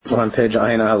on page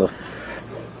Ayin Aleph.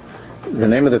 The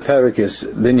name of the parak is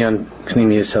Binyan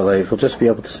Pnimiyus Halev. We'll just be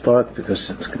able to start because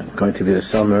it's going to be the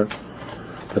summer.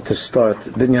 But to start,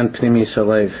 Binyan Pnimiyus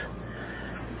Halev.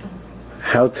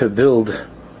 How to build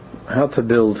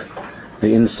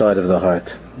the inside of the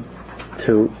heart.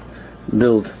 To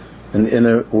build an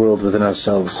inner world within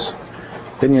ourselves.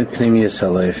 Binyan Pnimiyus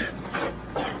Halev.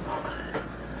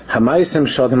 Hamaysim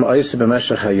Shadim Oise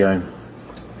B'Meshach Hayom.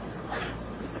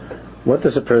 What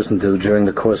does a person do during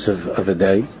the course of a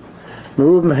day? There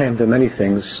are many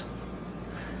things.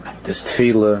 There's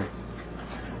tefillah,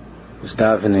 there's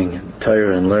davening, and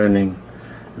Torah and learning,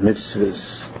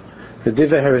 mitzvahs. The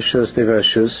divrei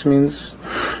harishus means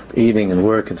eating and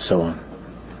work and so on.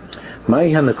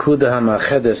 Ma'i hanakuda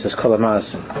ha'machedes es kol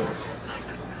ha'ma'asim.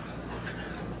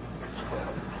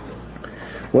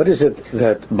 What is it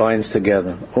that binds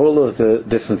together all of the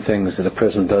different things that a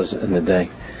person does in the day?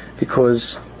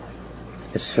 Because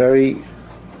it's very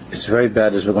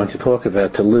bad, as we're going to talk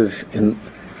about, to live in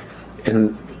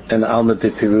Alma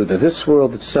de Piruda. This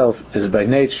world itself is by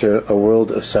nature a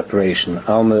world of separation,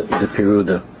 Alma de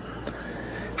Piruda.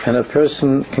 And a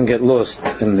person can get lost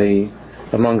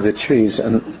among the trees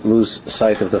and lose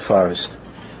sight of the forest.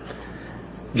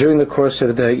 During the course of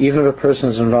the day, even if a person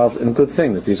is involved in good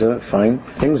things, these are fine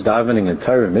things, davening and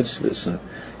Torah, mitzvahs, and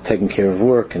taking care of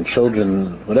work and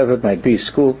children, whatever it might be,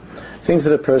 school, things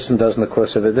that a person does in the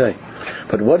course of a day.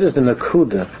 But what is the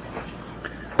nakuda?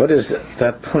 What is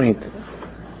that point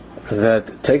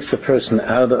that takes the person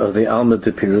out of the Alma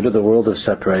de Piruda, the world of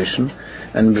separation,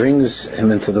 and brings him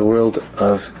into the world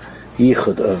of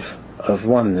yichud, of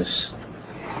oneness?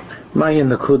 Mayin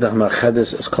nakuda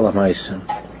ha'machedes es kol ha'maisim.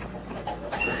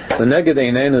 We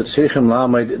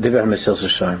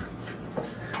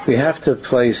have to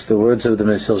place the words of the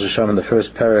Mesil Shasham in the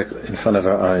first parak in front of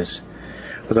our eyes.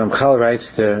 What Ramchal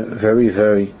writes there, very,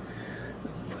 very,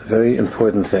 very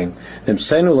important thing. The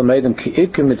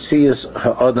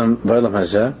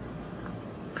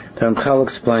Ramchal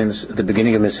explains at the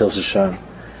beginning of Mesil Shasham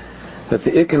that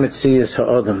the Ikim Mitzias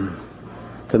Ha'adam,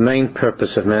 the main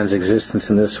purpose of man's existence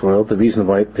in this world, the reason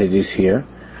why it is here,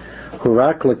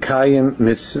 Hurak lekayim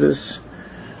mitzvahs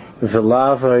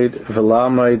v'lavayd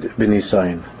v'lamayd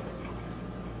b'nisayin,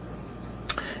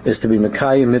 is to be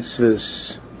mekayim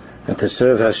mitzvahs and to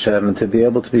serve Hashem and to be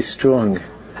able to be strong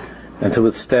and to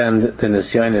withstand the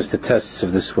nisyanis, the tests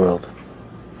of this world.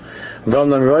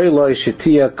 Therefore,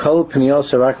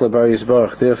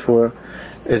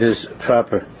 it is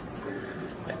proper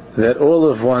that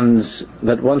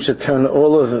one should turn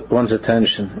all of one's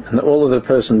attention and all of the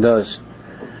person does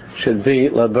should be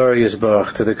Labar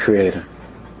Yisbarach, to the Creator.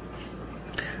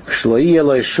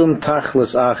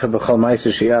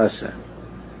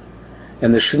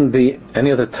 And there shouldn't be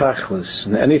any other tachlis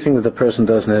in anything that the person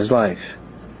does in his life.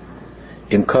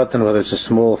 Im katan, whether it's a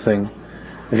small thing,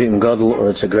 im gadol, or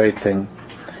it's a great thing.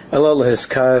 Elal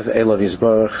hiskav elav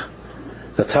Yisbarach.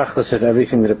 The tachlis of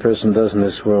everything that a person does in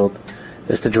this world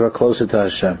is to draw closer to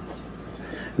Hashem.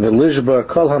 V'lishbar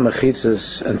kol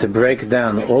ha'mechitzas, and to break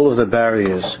down all of the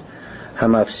barriers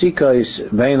hamafsikais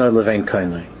beinay levein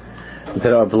kainai,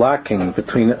 that are blocking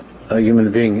between a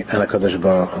human being and a Kadosh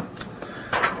Baruch Hu.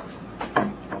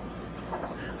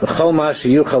 V'chol ma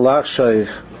sheyuchal lachshav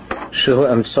shehu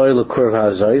emtzoi l'kurv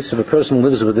ha'azais. If a person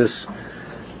lives with this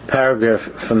paragraph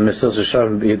from the Mesil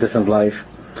Shasham, be a different life,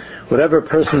 whatever a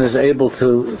person is able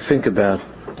to think about,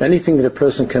 anything that a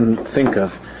person can think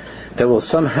of that will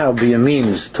somehow be a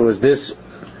means towards this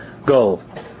goal,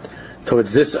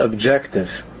 towards this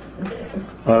objective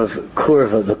of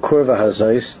kurva, the kurva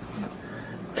hazais,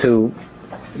 to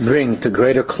bring to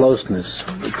greater closeness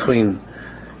between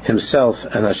himself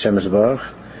and Hashem Yisbarach,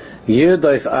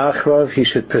 Yirdaif Achrav, he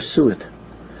should pursue it.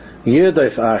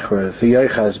 Yirdaif Achrav,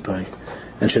 v'yochaz by,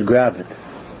 and should grab it.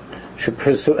 Should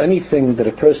pursue anything that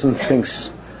a person thinks.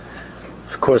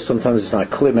 Of course, sometimes it's not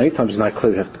clear. Many times it's not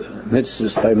clear. You have to,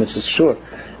 mitzvahs, sure,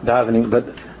 davening,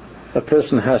 but a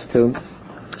person has to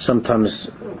sometimes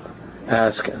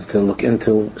ask and to look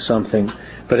into something.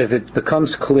 But if it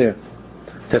becomes clear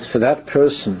that for that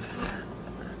person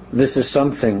this is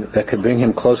something that could bring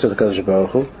him closer to Kadosh Baruch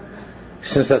Hu,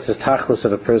 since that's the tachlis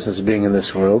of a person's being in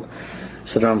this world,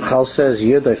 so the Ramchal says,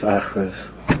 Yirdaif Achrev,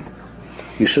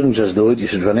 you shouldn't just do it, you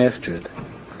should run after it.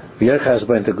 V'yachaz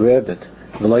by, to grab it.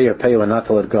 V'lo yarpeyu, and not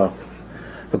to let go.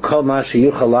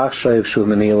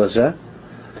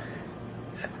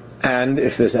 And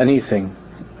if there's anything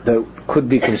that could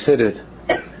be considered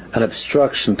an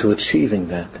obstruction to achieving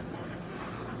that,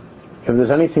 if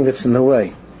there's anything that's in the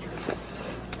way,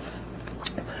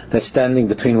 that's standing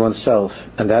between oneself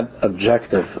and that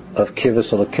objective of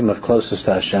Kivus Elokim, of closest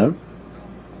to Hashem,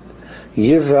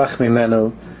 Yivrach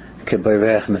mimenu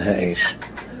kebayreach min ha'esh.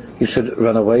 You should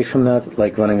run away from that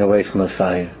like running away from a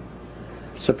fire.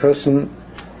 It's a person,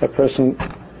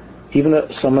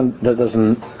 even someone that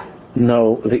doesn't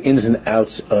know the ins and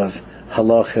outs of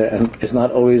halacha and is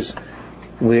not always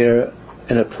in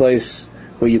a place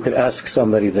where you could ask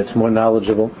somebody that's more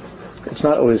knowledgeable. It's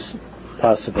not always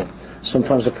possible.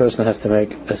 Sometimes a person has to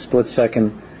make a split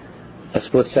second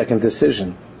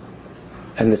decision,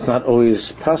 and it's not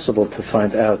always possible to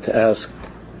find out, to ask.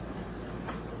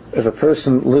 If a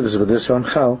person lives with this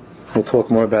Ramchal, we'll talk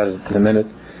more about it in a minute.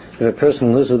 If a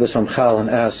person lives with this Ramchal and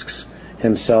asks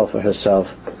himself or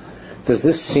herself, does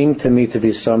this seem to me to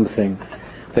be something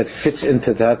that fits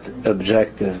into that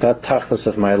objective, that tachlis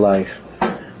of my life,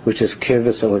 which is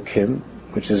kirvus elokim,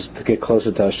 which is to get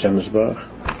closer to Hashem Yisbarach?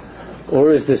 Or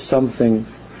is this something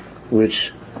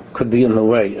which could be in the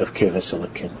way of kirvus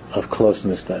elokim, of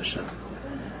closeness to Hashem?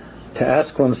 To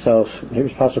ask oneself, maybe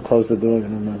it's possible to close the door.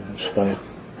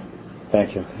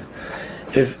 Thank you.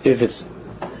 If it's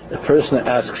a person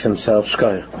asks himself,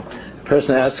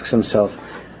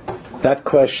 that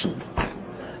question.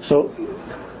 So,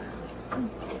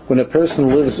 when a person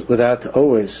lives without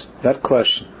always that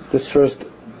question, this first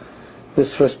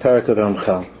parak of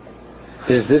Ramchal,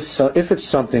 is this? If it's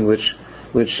something which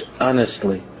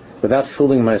honestly, without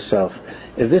fooling myself,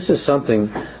 if this is something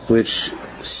which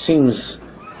seems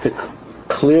to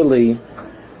clearly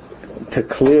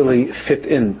fit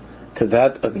in to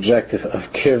that objective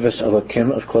of kirvus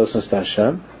elokim, of closeness to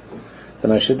Hashem,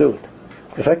 then I should do it.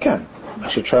 If I can, I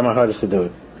should try my hardest to do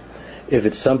it. If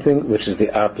it's something which is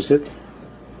the opposite,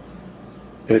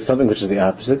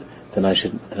 then I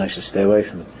should stay away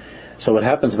from it. So what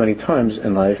happens many times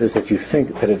in life is that you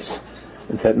think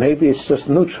that maybe it's just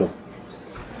neutral.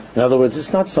 In other words,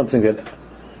 it's not something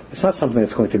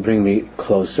that's going to bring me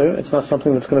closer. It's not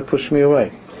something that's going to push me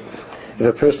away. If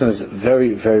a person is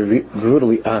very, very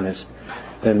brutally honest,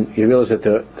 then you realize that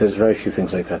there's very few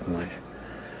things like that in life.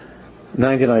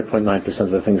 99.9% of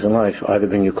the things in life either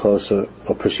bring you closer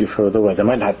or push you further away. They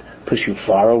might not push you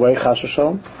far away, chas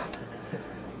v'shalom,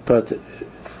 but the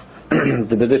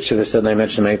B'ditchev said, and I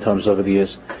mentioned many times over the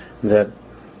years, that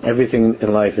everything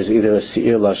in life is either a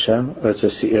se'ir l'Hashem or it's a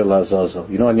se'ir l'Azazel.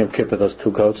 You know, on Yom Kippur, those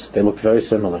two goats, they look very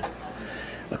similar.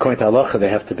 According to halacha, they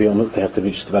have to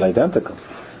be just about identical.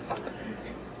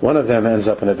 One of them ends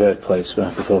up in a bad place. We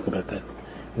don't have to talk about that.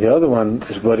 The other one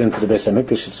is brought into the Beis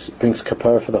HaMikdash. It brings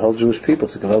kapara for the whole Jewish people.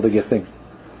 It's a gewaldige thing.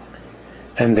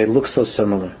 And they look so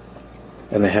similar.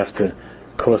 And they have to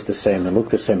cost the same, and look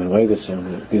the same, and weigh the same,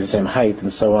 and be the same height,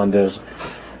 and so on. There's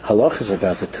halachas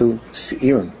about the two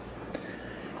se'irim.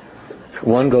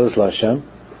 One goes l'Hashem,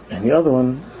 and the other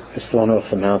one is thrown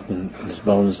off the mountain, and his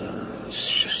bones are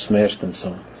smashed and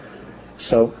so on.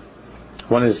 So,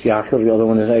 one is Yaakov, the other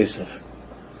one is Esav.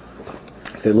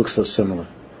 They look so similar.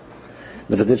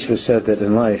 The B'ditchev said that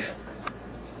in life,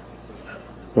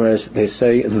 whereas they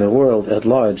say in the world at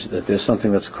large that there's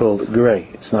something that's called gray,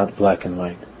 it's not black and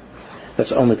white.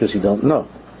 That's only because you don't know,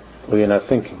 or you're not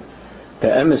thinking. The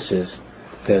emes is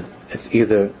that it's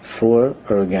either for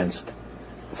or against.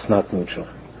 It's not neutral.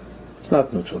 It's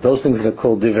not neutral. Those things that are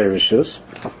called divrei rishus,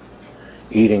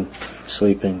 eating,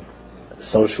 sleeping,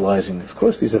 socializing, of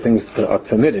course these are things that are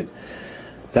permitted.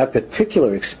 That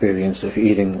particular experience of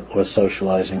eating or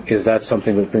socializing, is that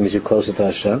something that brings you closer to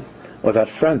Hashem? Or that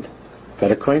friend,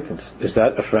 that acquaintance? Is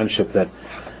that a friendship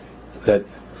that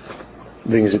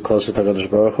brings you closer to HaKadosh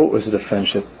Baruch Hu? Or is it a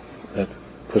friendship that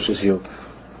pushes you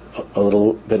a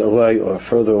little bit away or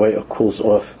further away or cools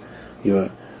off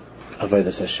your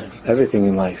avodas Hashem? Everything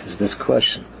in life is this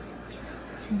question.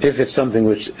 If it's something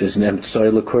which is an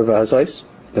emtsoi l'kur v'hazais,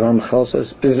 the Ramchal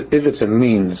says, if it's a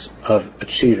means of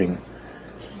achieving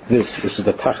this, which is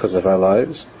the tachas of our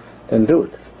lives, then do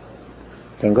it.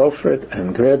 Then go for it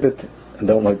and grab it and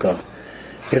don't let go.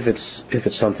 If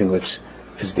it's something which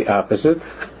is the opposite,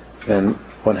 then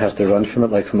one has to run from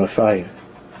it like from a fire.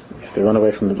 You have to run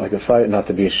away from it like a fire, not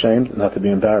to be ashamed, not to be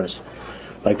embarrassed.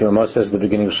 Like the Ramah says at the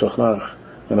beginning of Shulchan Aruch,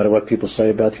 no matter what people say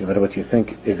about you, no matter what you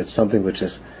think, if it's something which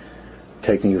is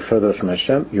taking you further from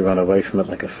Hashem, you run away from it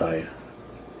like a fire.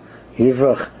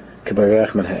 Yivrach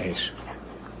kebayreach min ha'esh.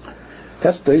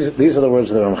 These are the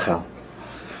words of the Ramchal.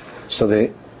 So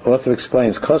the author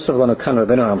explains, Kosav lanu kan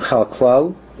Rabbeinu Ramchal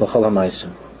klal l'chol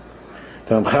ha'maisim.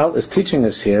 The Ramchal is teaching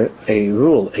us here a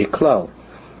rule, a klal.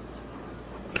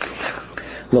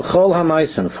 L'chol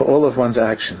ha'maisim, for all of one's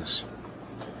actions.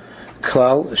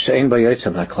 Klal she'ein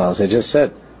b'yotzim ha'klal, as I just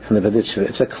said from the B'ditchev.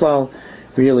 It's a klal,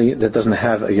 really, that doesn't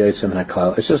have a yotzim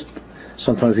ha'klal. It's just,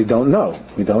 sometimes we don't know.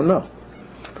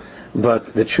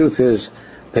 But the truth is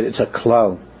that it's a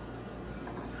klal.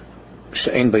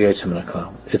 she'ein b'yotzei min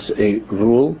haklal. It's a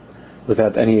rule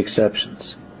without any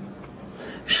exceptions.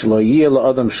 Shelo yeh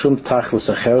la'adam shum tachlis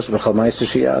acheres b'chol ma'aseh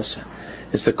she'yaseh.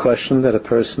 It's the question that a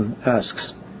person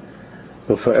asks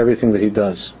for everything that he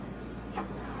does.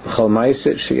 B'chol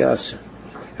ma'aseh she'yaseh.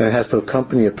 And it has to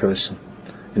accompany a person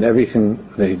in everything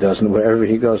that he does, and wherever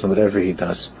he goes, and whatever he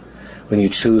does. When you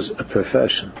choose a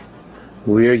profession,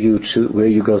 where you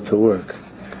go to work,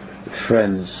 with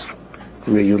friends,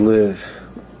 where you live,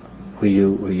 where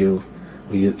you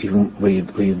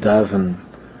daven,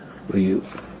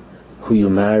 who you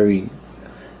marry,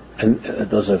 and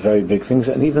those are very big things.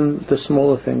 And even the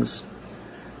smaller things.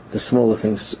 That's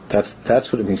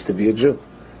what it means to be a Jew.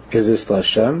 Is this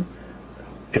L'Hashem?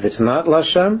 If it's not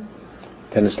L'Hashem,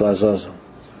 then it's L'Azazel.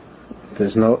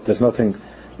 There's nothing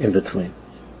in between.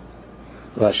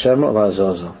 L'Hashem or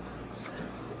L'Azazel.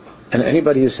 And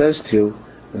anybody who says to you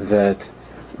that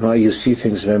you see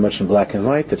things very much in black and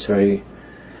white,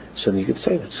 so you could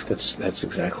say that's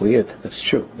exactly it. That's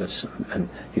true. And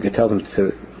you could tell them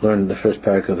to learn the first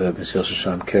paragraph of the Mesilas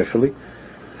Yesharim carefully.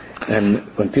 And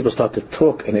when people start to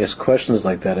talk and ask questions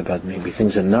like that about maybe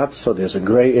things are not so, there's a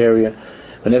gray area.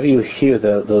 Whenever you hear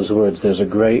those words, there's a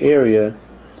gray area,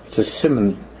 it's a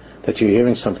simon that you're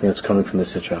hearing something that's coming from the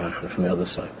Sitra Achra, from the other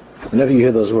side. Whenever you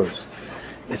hear those words,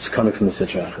 it's coming from the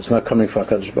Sitra Achra. It's not coming from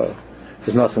HaKadosh Baruch Hu.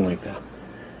 There's nothing like that.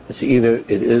 It's either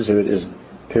it is or it isn't.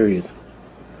 Period.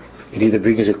 It either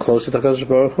brings you closer to HaKadosh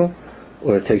Baruch Hu,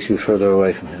 or it takes you further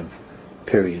away from Him.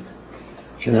 Period.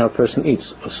 Even how a person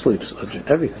eats or sleeps, or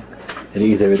everything. And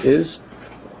either it is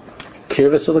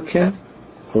Kirvas Elokim,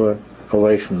 or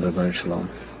away from the Baruch Shalom.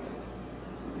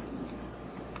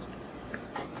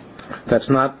 That's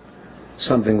not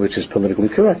something which is politically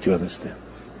correct, you understand.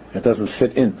 It doesn't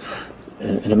fit in.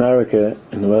 In America,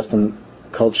 in the Western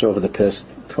culture over the past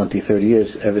 20, 30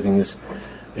 years, everything is,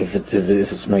 if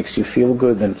it makes you feel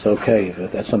good, then it's okay.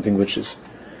 If that's something which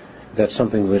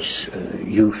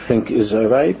you think is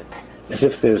alright, as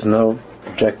if there's no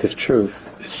objective truth.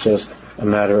 It's just a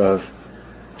matter of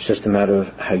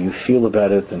how you feel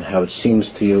about it and how it seems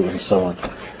to you and so on.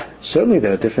 Certainly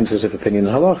there are differences of opinion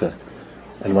in halacha,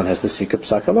 and one has to seek a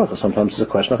psak halacha. Sometimes it's a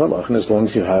question of halacha, and as long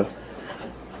as you have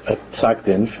a psak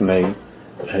din from a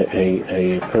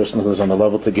person who's on the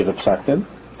level to give a psak din,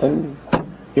 then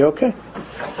you're okay.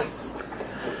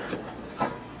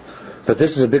 But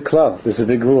this is a big klal. This is a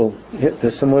big rule. Yeah,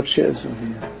 there's some more chairs.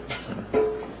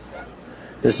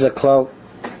 This is a klal.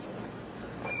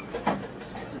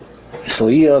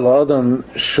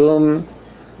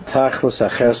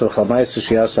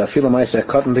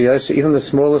 Even the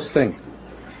smallest thing.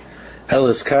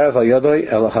 That's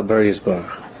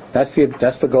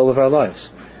the goal of our lives.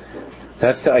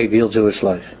 That's the ideal Jewish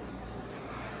life.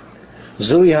 This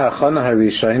is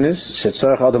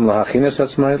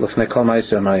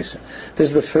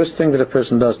the first thing that a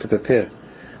person does to prepare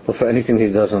for anything he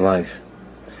does in life.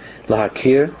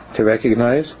 Lahakir, to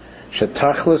recognize,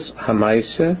 shetachlis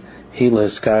hamaisa hi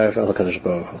lehiskarev el HaKadosh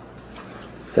Baruch Hu.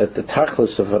 That the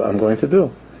tachlis of what I'm going to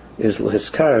do is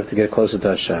lehiskarev, to get closer to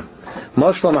Hashem.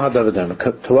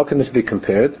 To what can this be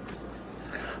compared?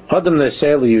 Adam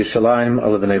nesei Yerushalayim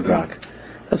al bnei Brak.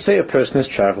 Let's say a person is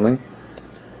traveling.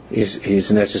 He's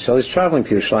in Eretz Yisrael. He's traveling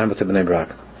to Yerushalayim to Bnei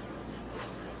Brak.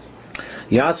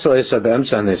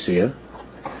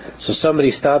 So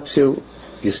somebody stops you.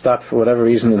 You stop for whatever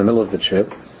reason in the middle of the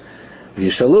trip.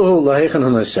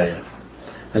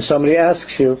 And somebody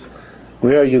asks you,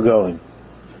 where are you going?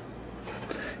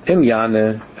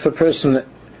 If a person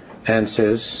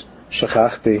answers,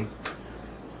 Shachachti,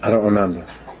 I don't remember.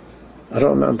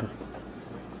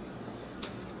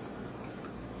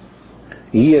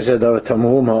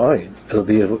 It'll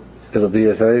be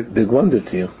a very big wonder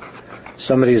to you.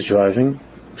 Somebody is driving,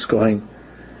 he's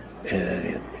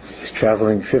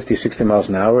traveling 50, 60 miles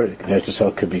an hour. It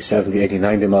could be 70, 80,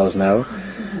 90 miles an hour.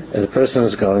 And the person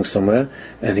is going somewhere,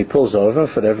 and he pulls over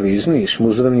for whatever reason. You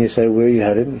schmooze with him, and you say, where are you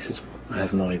headed? And he says, I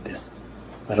have no idea.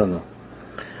 I don't know.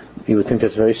 You would think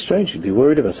that's very strange. You'd be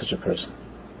worried about such a person.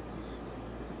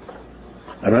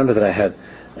 I remember that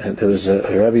there was a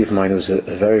Rebbe of mine who was a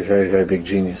very, very, very big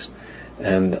genius.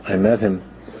 And I met him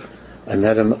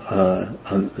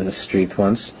on the street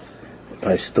once,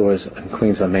 by stores in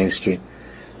Queens on Main Street.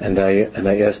 And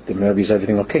I asked him, Rebbe, is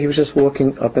everything okay? He was just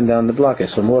walking up and down the block. I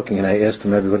saw him walking, and I asked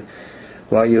him, Rebbe,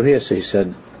 why are you here? So he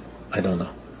said, I don't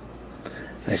know.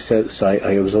 I said, so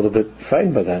I was a little bit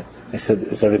frightened by that. I said,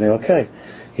 is everything okay?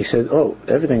 He said, oh,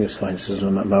 everything is fine. He says,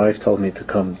 my wife told me to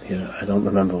come here. I don't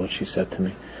remember what she said to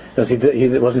me. Because he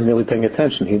wasn't really paying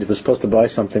attention. He was supposed to buy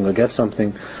something or get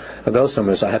something or go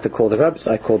somewhere. So I had to call the rabbis.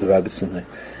 I called the rabbis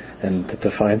and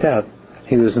to find out.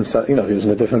 He was in, he was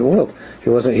in a different world.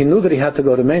 He knew that he had to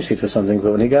go to Main Street for something,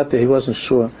 but when he got there, he wasn't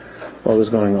sure what was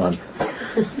going on.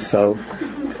 So,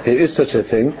 there is such a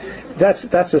thing.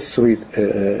 That's a sweet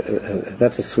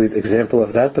example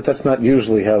of that, but that's not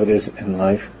usually how it is in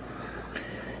life.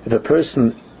 If a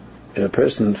person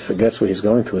forgets where he's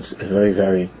going to, it's a very,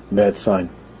 very bad sign.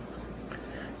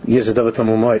 How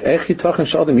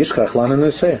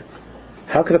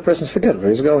could a person forget where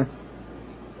he's going?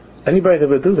 Anybody that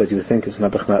would do that, you would think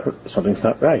something's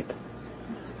not right.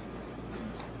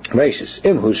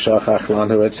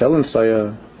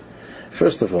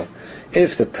 First of all,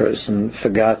 if the person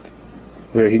forgot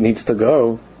where he needs to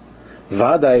go,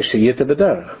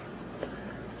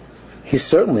 he's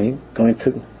certainly going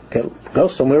to go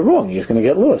somewhere wrong. He's going to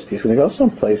get lost. He's going to go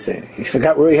someplace. He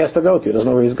forgot where he has to go to. He doesn't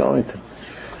know where he's going to.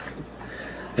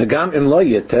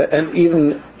 And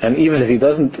even if he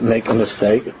doesn't make a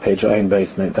mistake, page Ayin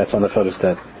basement, that's on the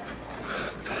photostat.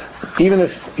 Even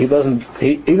if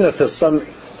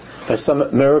by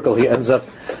some miracle he ends up,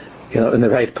 in the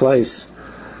right place.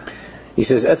 He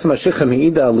says, there's still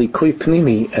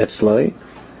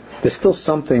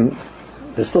something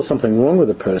wrong with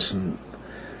the person.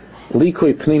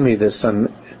 Likui pnimi, there's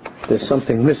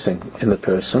something missing in the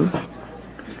person.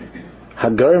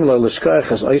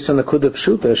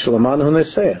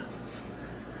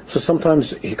 So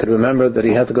sometimes he could remember that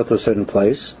he had to go to a certain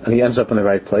place, and he ends up in the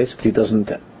right place, but he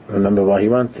doesn't remember why he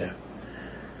went there.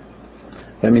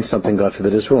 That means something, God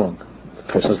forbid, is wrong. The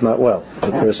person is not well.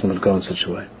 The person would go in such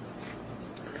a way.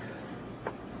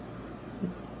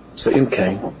 So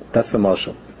Imkain, that's the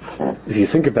marshal. If you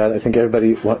think about it, I think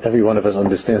every one of us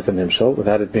understands the Nimshal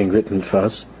without it being written for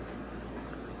us.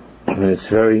 I mean, it's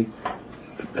very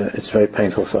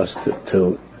painful for us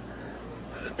to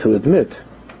admit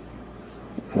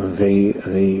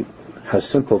how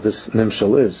simple this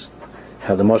Nimshal is,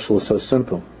 how the marshal is so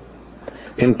simple.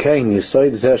 Imkain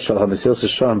Yisoid Zeh Shal HaMesil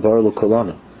Sham Baruch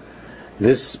Kolanu.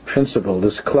 This principle,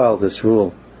 this klal, this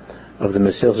rule of the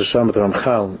Mesil Sham of the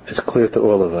Ramchal is clear to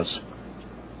all of us.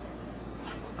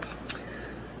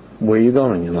 Where are you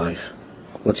going in life?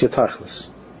 What's your tachlis?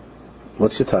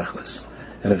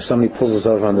 And if somebody pulls us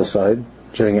over on the side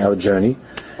during our journey,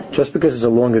 just because it's a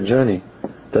longer journey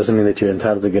doesn't mean that you're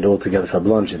entitled to get all together for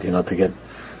blunted, to get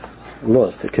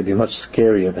lost. It could be much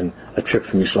scarier than a trip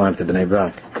from Yerushalayim to Bnei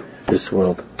Brak, this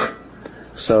world.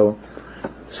 So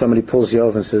somebody pulls you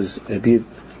over and says, where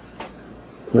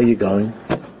are you going?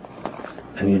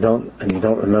 And you don't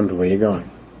remember where you're going.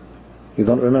 You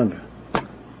don't remember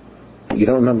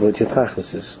what your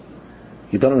tachlis is.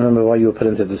 You don't remember why you were put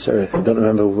into this earth. You don't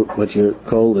remember what your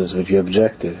goal is, what your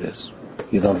objective is.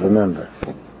 You don't remember.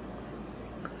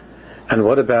 And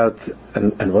what about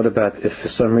if for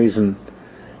some reason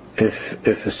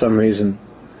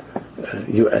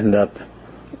you end up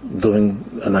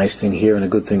doing a nice thing here and a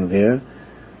good thing there,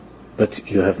 but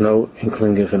you have no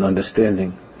inkling of an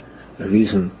understanding, a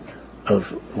reason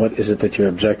of what is it that your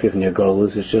objective and your goal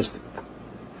is. It's just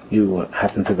you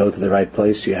happen to go to the right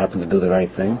place, you happen to do the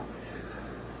right thing.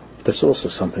 That's also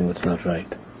something that's not right.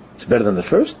 It's better than the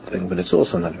first thing, but it's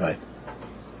also not right.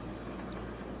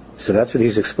 So that's what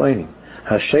he's explaining.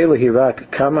 Hashela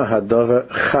hirak kama hadover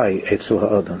chai etzel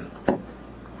ha'adam.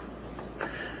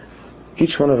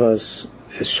 Each one of us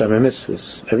is Shamei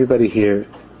Mitzvahs. Everybody here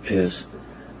is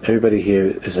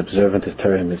observant of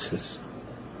Torah Mitzvahs.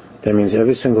 That means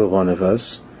every single one of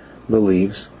us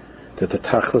believes that the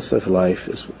tachlis of life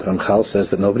is, the Ramchal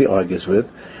says that nobody argues with,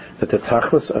 that the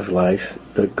tachlis of life,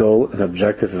 the goal and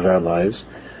objective of our lives,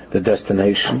 the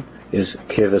destination is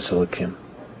Kirvas Elokim,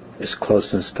 is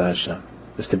closeness to Hashem,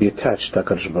 is to be attached to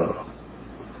HaKadosh Baruch Hu.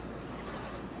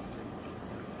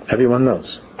 Everyone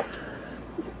knows.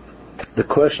 The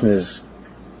question is,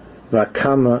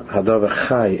 Vakama Hadavar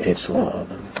Chai Eitzel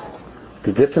Ha'adam.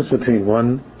 The difference between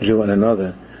one Jew and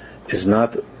another is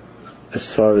not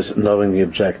as far as knowing the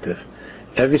objective.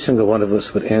 Every single one of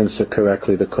us would answer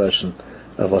correctly the question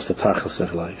of what's the tachlis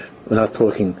of life. We're not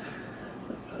talking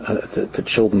to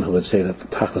children who would say that the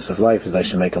tachlis of life is that I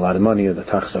should make a lot of money, or the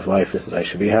tachlis of life is that I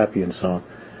should be happy, and so on.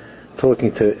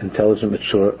 Talking to intelligent,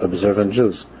 mature, observant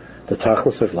Jews, the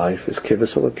tachlis of life is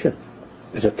Kirvas Elokim,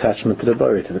 is attachment to the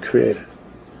Bari, to the Creator,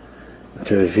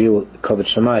 to reveal Kavod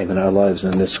Shamayim in our lives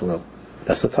and in this world.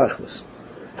 That's the tachlis.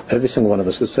 Every single one of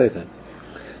us would say that.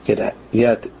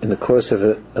 Yet in the course of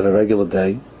a regular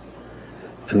day,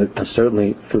 and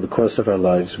certainly through the course of our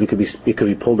lives, we could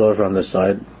be pulled over on the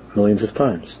side millions of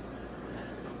times,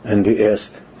 and be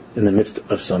asked in the midst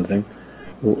of something,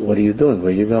 what are you doing?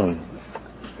 Where are you going?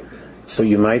 So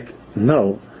you might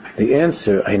know the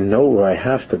answer, I know where I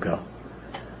have to go.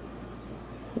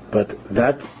 But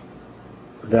that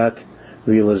that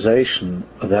realization,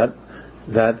 that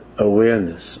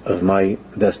awareness of my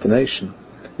destination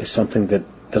is something that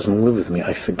doesn't live with me.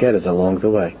 I forget it along the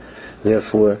way.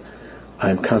 Therefore,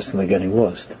 I'm constantly getting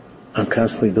lost. I'm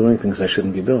constantly doing things I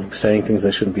shouldn't be doing, saying things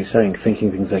I shouldn't be saying,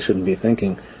 thinking things I shouldn't be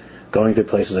thinking, going to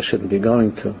places I shouldn't be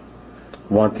going to,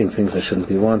 wanting things I shouldn't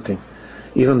be wanting.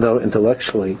 Even though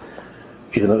intellectually,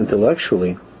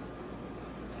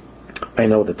 I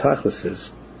know what the tachlis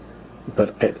is,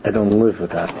 but I don't live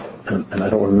with that, and I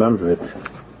don't remember it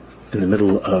in the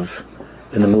middle of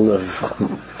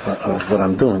what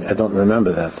I'm doing. I don't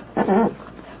remember that.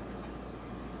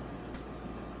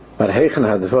 But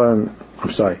I'm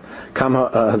sorry.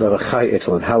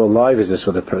 How alive is this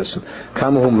with a person?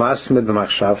 This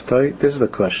is the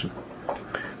question.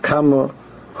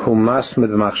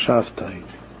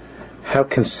 How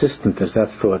consistent is that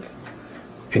thought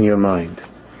in your mind?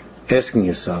 Asking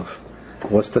yourself,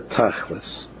 what's the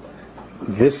tachlis?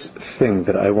 This thing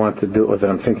that I want to do, or that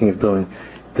I'm thinking of doing,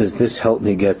 does this help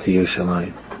me get to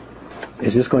Yerushalayim?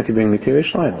 Is this going to bring me to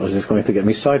Yerushalayim, or is this going to get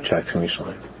me sidetracked from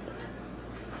Yerushalayim?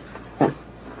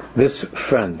 This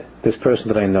friend, this person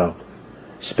that I know,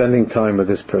 spending time with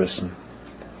this person,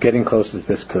 getting closer to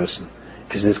this person,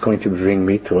 is this going to bring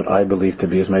me to what I believe to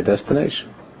be as my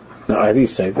destination? Now, either you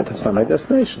say that that's not my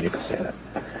destination. You can say that.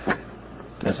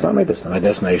 That's not my destination. My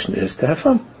destination is to have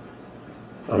fun.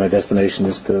 Or my destination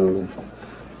is to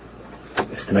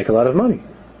make a lot of money.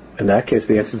 In that case,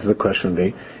 the answer to the question would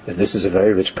be, if this is a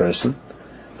very rich person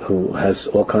who has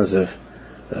all kinds of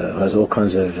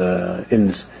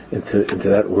ins into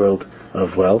that world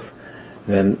of wealth,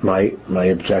 then my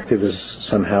objective is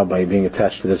somehow, by being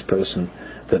attached to this person,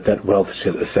 that wealth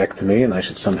should affect me, and I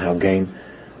should somehow gain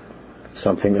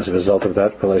something as a result of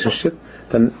that relationship.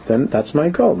 Then that's my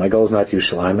goal. My goal is not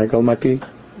Yerushalayim. My goal might be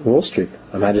Wall Street,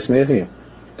 or Madison Avenue.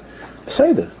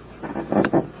 Say that.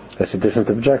 That's a different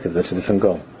objective. That's a different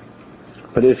goal.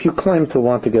 But if you claim to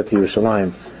want to get to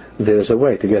Yerushalayim, there's a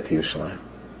way to get to Yerushalayim.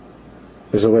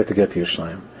 There's a way to get to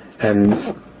Yerushalayim. And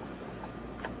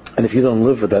if you don't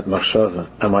live with that machshava,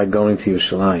 am I going to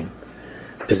Yerushalayim?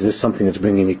 Is this something that's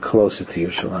bringing me closer to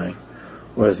Yerushalayim?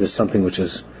 Or is this something which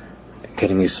is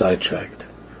getting me sidetracked?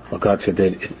 Or God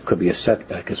forbid, it could be a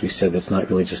setback. As we said, it's not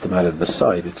really just a matter of the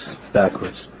side, it's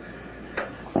backwards.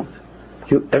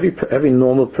 Every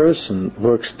normal person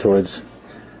works towards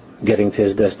getting to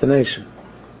his destination.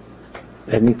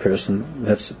 Any person,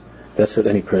 that's what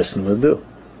any person would do.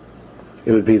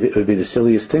 It would be the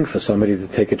silliest thing for somebody to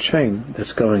take a train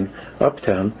that's going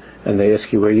uptown, and they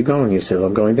ask you, where are you going? You say, well,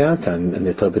 I'm going downtown. And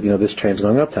they tell you, but this train's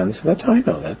going uptown. They say, that's how I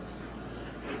know that.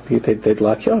 They'd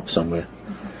lock you up somewhere.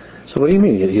 So what do you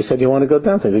mean? You said you want to go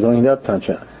downtown. You're going to the uptown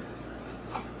train.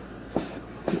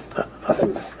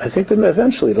 I think that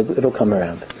eventually it'll come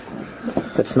around.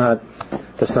 That's not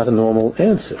a normal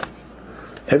answer.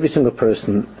 Every single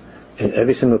person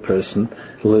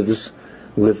lives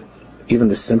with, even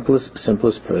the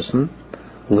simplest person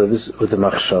lives with the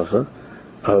machshava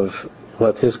of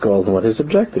what his goal and what his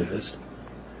objective is,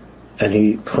 and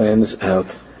he plans out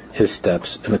his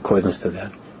steps in accordance to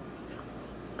that.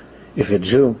 If a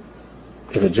Jew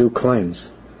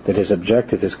claims that his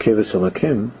objective is Kivus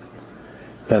Elokim,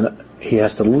 then he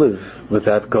has to live with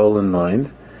that goal in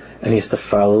mind, and he has to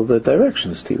follow the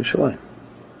directions to Yerushalayim.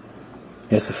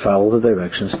 He has to follow the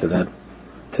directions to that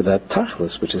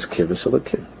tachlis, which is Kivus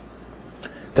Elokim.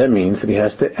 That means that he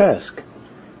has to ask: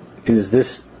 does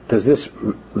this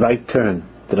right turn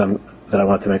that I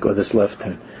want to make, or this left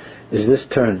turn, is this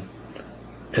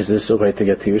a way to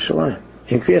get to Yerushalayim?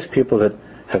 You can ask people that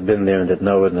have been there and that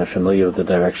know it and are familiar with the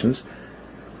directions.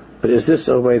 But is this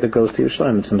a way that goes to Yerushalayim?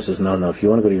 And someone says, no, if you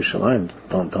want to go to Yerushalayim,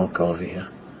 don't go over here.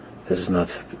 This is not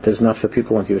for people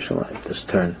who want Yerushalayim. This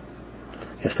turn.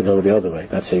 You have to go the other way.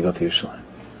 That's how you go to Yerushalayim.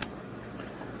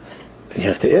 And you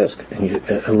have to ask,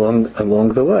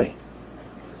 along the way,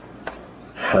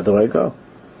 how do I go?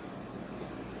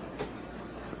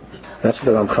 That's what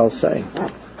the Ramchal is saying.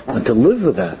 And to live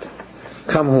with that,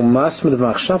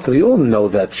 we all know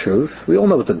that truth. We all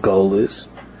know what the goal is.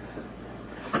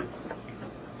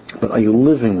 But are you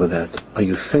living with that? Are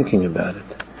you thinking about it?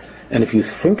 And if you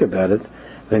think about it,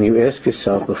 then you ask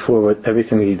yourself before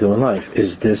everything that you do in life,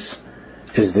 is this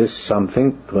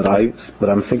something, what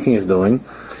I'm thinking of doing,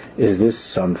 is this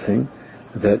something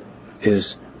that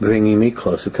is bringing me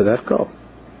closer to that goal?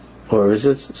 Or is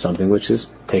it something which is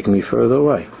taking me further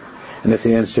away? And if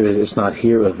the answer is it's not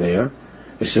here or there,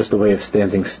 it's just a way of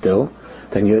standing still,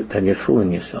 then you're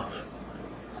fooling yourself.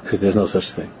 Because there's no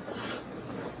such thing.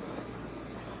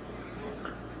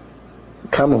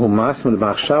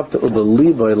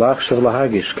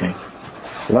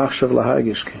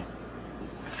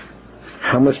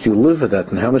 how much do you live with that,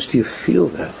 and how much do you feel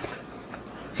that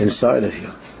inside of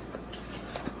you?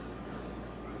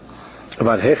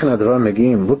 About Hechen Advar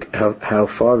Megim, look how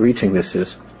far-reaching this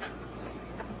is.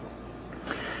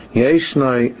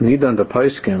 Yeshnai Nidan the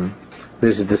Poskim,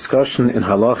 there's a discussion in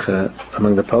Halacha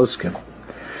among the Poskim.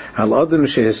 Al Adam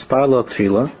Shehispala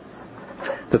Tefillah,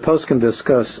 the Poskim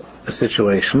discuss a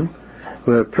situation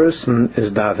where a person is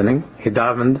davening, he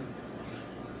davened,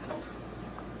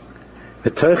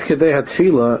 in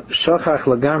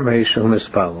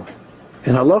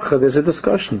Halacha, there's a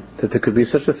discussion that there could be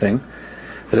such a thing,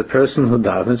 that a person who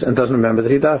davens and doesn't remember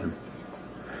that he davened.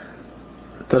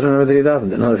 Doesn't remember that he davened.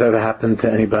 I don't know if it ever happened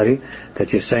to anybody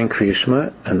that you're saying Kriya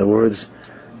Shema and the words,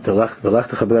 you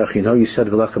know you said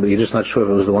V'lech, but you're just not sure if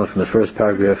it was the one from the first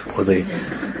paragraph or the,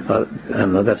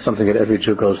 and that's something that every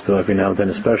Jew goes through every now and then,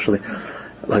 especially,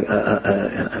 like,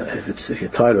 if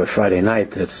you're tired of a Friday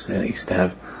night, it's, used to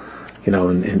have,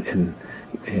 in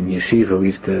yeshiva, we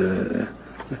used to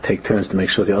take turns to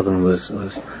make sure the other one was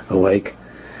awake.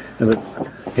 But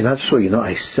you're not sure.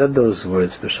 I said those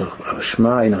words.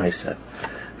 Shema, I said.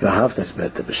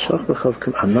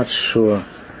 I'm not sure.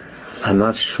 I'm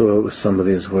not sure with some of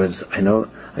these words. I know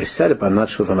I said it, but I'm not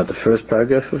sure if I'm at the first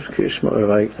paragraph of Kriya Shema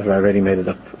or if I already made it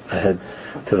up ahead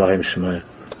to Vayim Shema.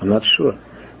 I'm not sure.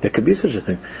 There could be such a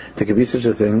thing. There could be such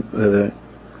a thing where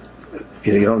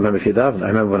you don't remember if you davened. I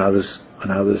remember when I was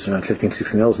around 15,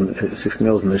 16 years in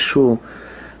the shul,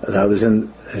 that I was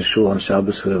in a shul on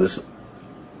Shabbos where there was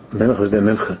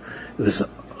Mincha. It was an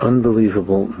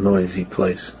unbelievable noisy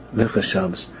place. Mincha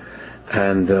Shabbos.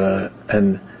 And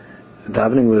davening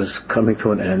was coming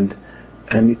to an end,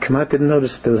 and Kamat didn't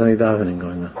notice that there was any davening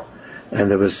going on.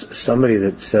 And there was somebody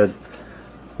that said,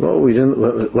 well,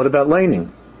 what about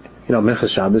laning? Mincha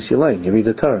Shabbos, you lane, you read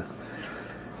the Torah.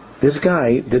 This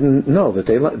guy didn't know that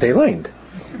they laned.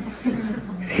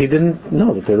 He didn't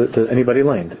know that anybody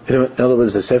laned. In other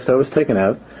words, the Sefer Torah was taken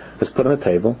out, was put on a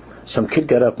table, some kid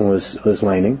got up and was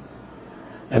laning,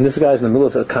 and this guy's in the middle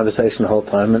of a conversation the whole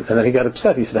time, and then he got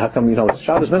upset. He said, how come, it's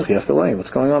Shabbos Mincha, you have to lane,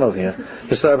 what's going on over here?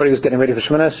 Just so everybody was getting ready for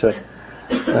Shemoneh Esrei,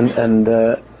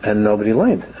 and nobody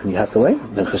laned, and you have to lane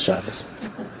Mincha Shabbos.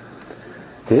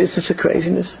 There is such a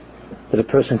craziness that a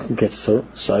person can get so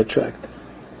sidetracked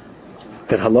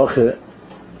that halacha,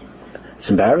 it's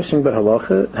embarrassing, but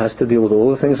halacha has to deal with all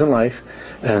the things in life,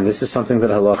 and this is something that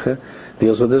halacha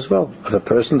deals with as well. If a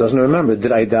person doesn't remember,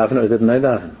 did I daven or didn't I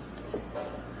daven?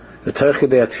 He's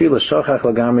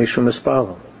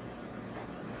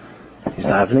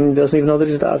davening, he doesn't even know that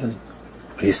he's davening.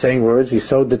 He's saying words, he's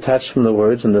so detached from the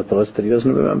words and the thoughts that he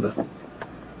doesn't remember.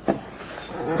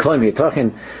 You're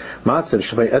talking there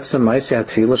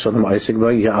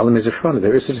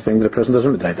is such a thing that a person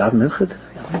doesn't remember. Did I daven mincha?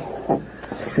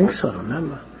 I think so, I don't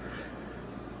remember.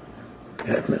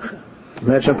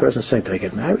 Imagine a person saying, did I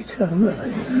get married? I don't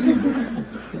remember.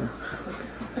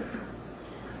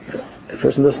 The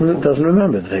person doesn't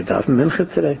remember. Did I daven mincha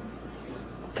today?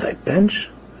 Did I bench?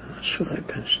 I'm not sure if I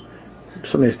benched.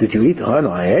 Somebody says, did you eat? Oh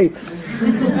no, I ate.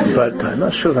 But I'm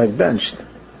not sure if I benched.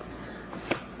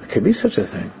 It could be such a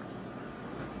thing.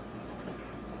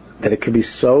 That it could be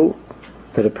so,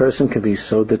 that a person can be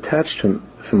so detached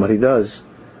from what he does,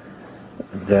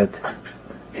 that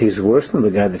he's worse than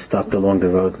the guy that stopped along the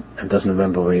road and doesn't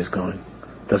remember where he's going.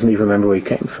 Doesn't even remember where he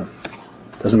came from.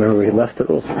 Doesn't remember where he left at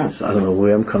all. So I don't know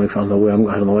where I'm coming from, I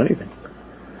don't know anything.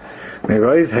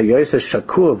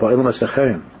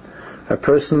 A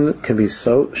person can be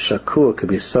so shakur, can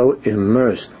be so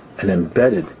immersed and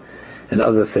embedded in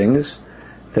other things,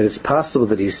 that it's possible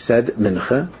that he said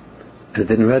mincha and it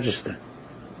didn't register.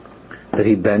 That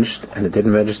he benched and it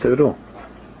didn't register at all.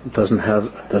 Doesn't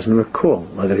recall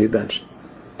whether he benched.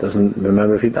 Doesn't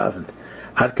remember if he davened.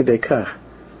 Ad kedei kach,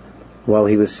 while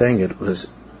he was saying it, was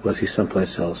he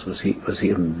someplace else? Was he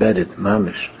embedded,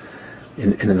 mamish,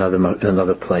 in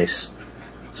another place,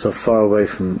 so far away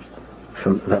from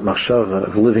that machshava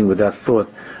of living with that thought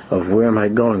of where am I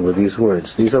going with these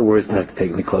words? These are words that have to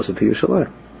take me closer to Yerushalayim.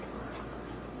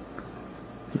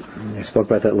 I spoke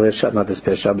about that last Shabbos, not this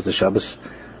past Shabbos, the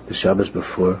Shabbos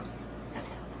before.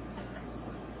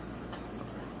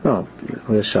 No,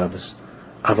 last Shabbos.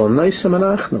 Aval Neisem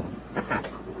Anachnu.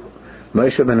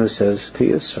 Moshe Rabbeinu says to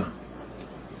Yisro,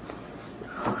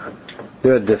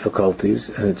 there are difficulties,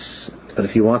 but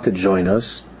if you want to join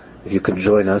us, if you could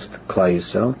join us to Klal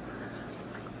Yisrael,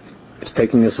 it's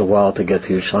taking us a while to get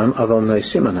to Yerushalayim. Aval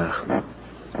Neisem Anachnu.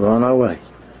 We're on our way,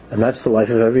 and that's the life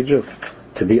of every Jew.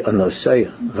 To be a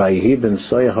Noseya, Vayihi ben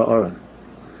Soya Ha'aron.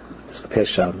 It's the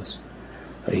past Shabbos.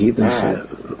 Vayihi ben Soya,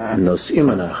 Nosim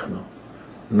Anachnu,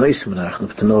 Noisim Anachnu,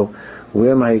 to know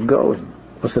where am I going?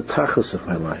 What's the tachlis of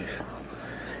my life?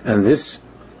 And this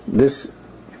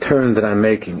turn that I'm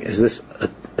making, is this a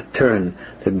turn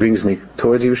that brings me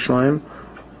towards Yerushalayim,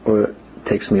 or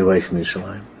takes me away from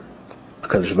Yerushalayim?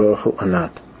 HaKadosh Baruch Hu or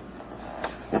not?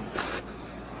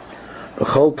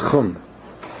 B'chol tchum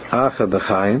acher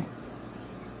b'chaim,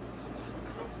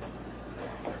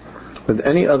 with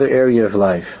any other area of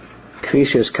life,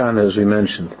 Krishas Kana, as we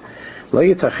mentioned,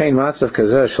 there's no such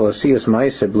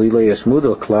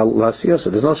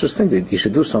thing that you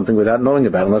should do something without knowing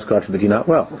about it, unless, God forbid, you're not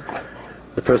well.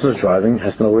 The person who's driving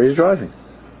has to know where he's driving.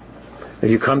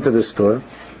 If you come to the store,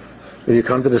 you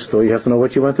have to know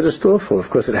what you went to the store for. Of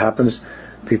course, it happens,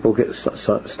 people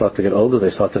start to get older,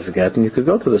 they start to forget, and you could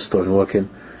go to the store and walk in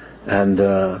and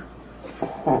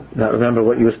not remember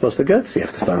what you were supposed to get, so you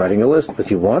have to start writing a list.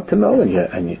 But you want to know,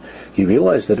 and you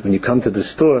realize that when you come to the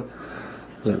store,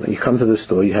 you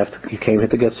came here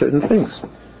to get certain things.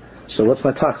 So what's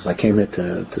my tachlis? I came here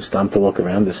to stomp, to walk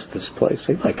around this place.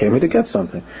 I came here to get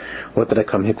something. What did I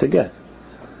come here to get?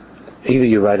 Either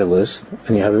you write a list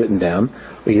and you have it written down,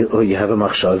 or you have a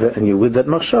machshava and you're with that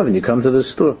machshava and you come to the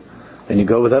store and you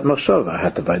go with that machshava. I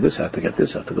had to buy this, I had to get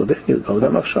this, I had to go there. You go with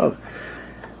that machshava.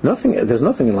 There's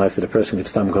nothing in life that a person can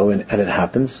stomp go in and it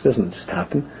happens. It doesn't just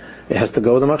happen. It has to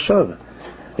go with the machshava.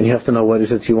 And you have to know what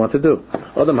is it you want to do.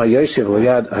 If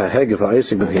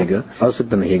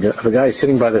a guy is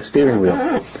sitting by the steering wheel,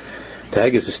 the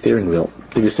heg is the steering wheel.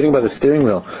 If you're sitting by the steering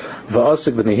wheel,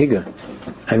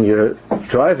 and you're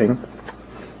driving,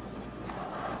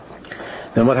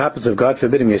 then what happens if, God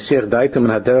forbid,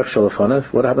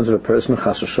 what happens if a person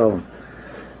chas v'sholom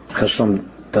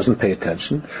doesn't pay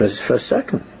attention for a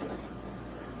second?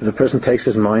 If a person takes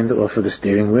his mind off of the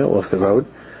steering wheel, off the road,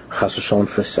 chas v'sholom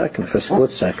for a second, for a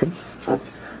split second,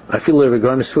 I feel like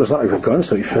regardless to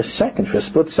for a second, for a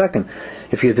split second,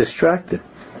 if you're distracted,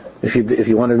 if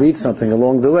you want to read something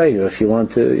along the way, or if you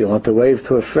want to wave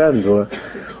to a friend,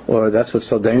 or that's what's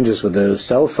so dangerous with the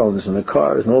cell phones and the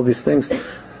cars and all these things,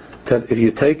 that if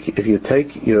you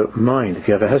take your mind, if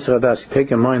you have a Hesed Hadas, you take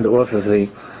your mind off of the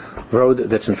road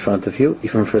that's in front of you,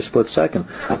 even for a split second,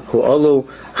 you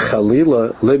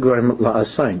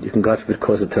can, God forbid,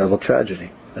 cause a terrible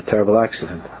tragedy, a terrible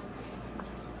accident.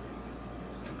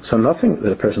 So nothing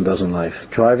that a person does in life,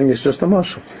 driving is just a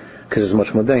muscle, because it's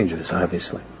much more dangerous,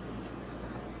 obviously.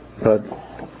 But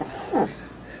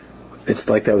it's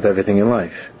like that with everything in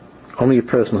life. Only a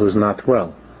person who's not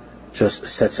well just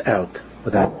sets out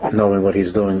without knowing what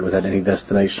he's doing, without any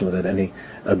destination, without any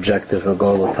objective or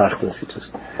goal or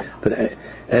tachlis. But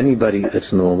anybody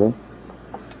that's normal,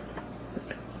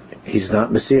 he's not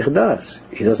Mesiach Das.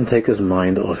 He doesn't take his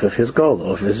mind off of his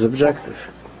goal, off of his objective.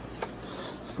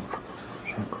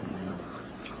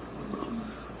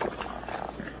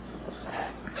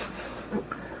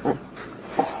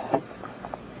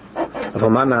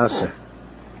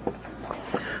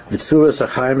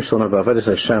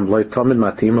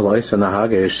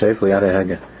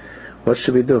 What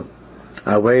should we do?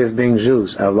 Our way of being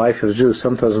Jews, our life as Jews,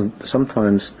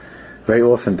 sometimes, very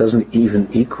often, doesn't even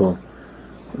equal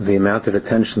the amount of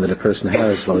attention that a person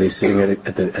has while he's sitting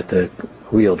at the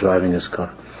wheel driving his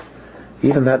car.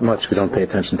 Even that much we don't pay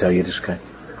attention to our Yiddishkeit.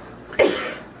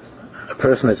 A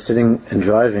person that's sitting and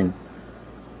driving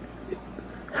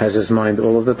has his mind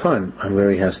all of the time on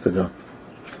where he has to go.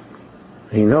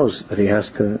 He knows that he has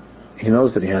to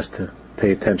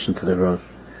pay attention to the road.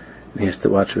 And he has to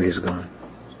watch where he's going.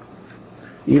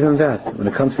 Even that, when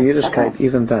it comes to Yiddishkeit,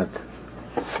 even that.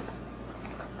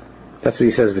 That's what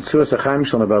he says. That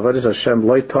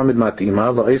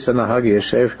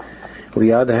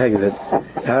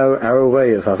our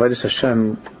way of Avodas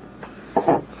Hashem,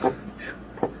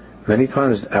 many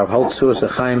times our whole Tzuras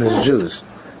HaChaim as Jews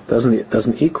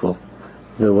doesn't equal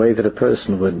the way that a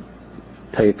person would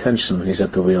pay attention when he's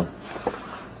at the wheel.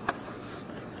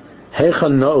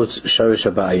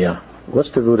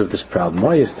 What's the root of this problem?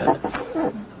 Why is that?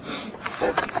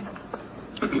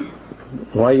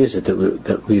 Why is it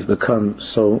that we've become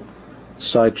so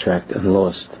sidetracked and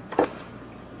lost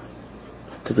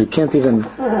that we can't even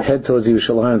head towards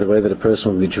Yerushalayim the way that a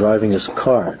person would be driving his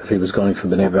car if he was going from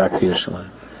Bnei Brak to Yerushalayim?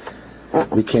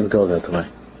 We can't go that way.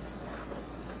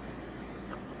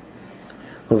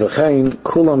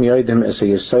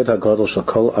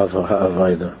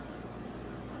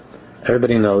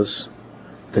 Everybody knows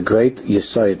the great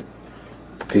Yesod,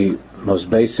 the most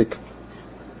basic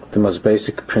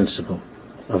principle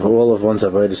of all of one's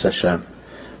Avodas Hashem.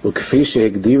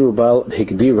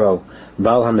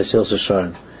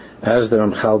 As the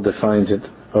Ramchal defines it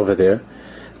over there,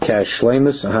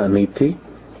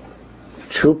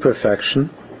 true perfection,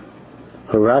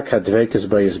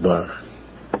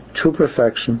 true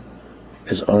perfection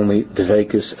is only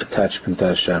dvekus, attachment to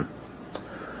Hashem.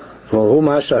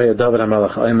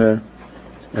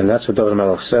 And that's what David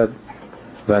HaMelech said.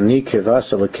 Vani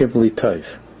kivas alakibli toiv.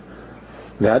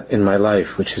 That in my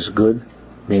life which is good,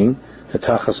 meaning the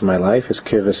tachas of my life is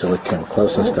kivas alakim,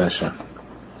 closeness to Hashem.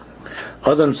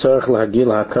 Adam tzarech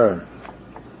lahagil hakar.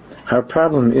 Our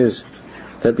problem is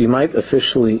that we might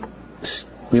officially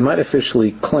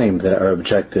claim that our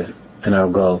objective and our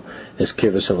goal is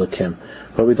kivas alakim,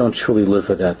 but we don't truly live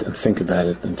with that and think about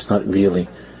it, and it's not really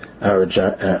our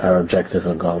objective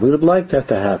or goal. We would like that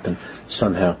to happen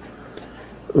somehow.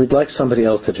 We'd like somebody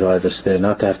else to drive us there,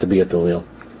 not to have to be at the wheel.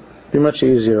 It'd be much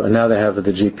easier. And now they have the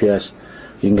GPS.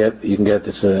 You can get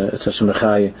it's such a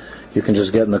mechaya. You can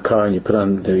just get in the car and you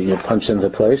you punch into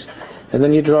place, and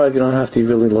then you drive. You don't have to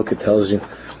really look. It tells you,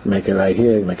 make a right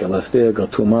here, make a left there, go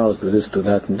 2 miles, do this, do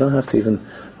that. And you don't have to even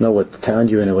know what town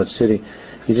you're in or what city.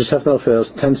 You just have to know for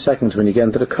those 10 seconds when you get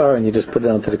into the car, and you just put it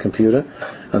onto the computer,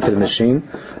 onto the machine,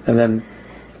 and then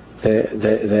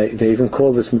they even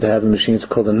call this, they have a machine, it's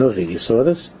called a Nuvi. You saw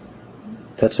this?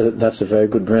 That's a very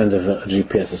good brand of a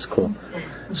GPS. It's called.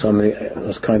 Somebody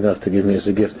was kind enough to give me as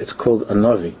a gift. It's called a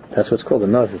Navi. That's what it's called, a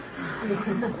Navi.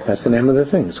 That's the name of the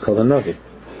thing. It's called a Navi.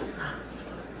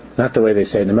 Not the way they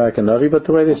say it in American Navi, but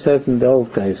the way they said it in the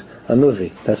old days, a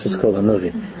Nuvi. That's what it's called, a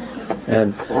Nuvi.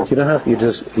 And you don't have to. You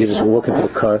just walk into the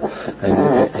car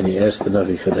and you ask the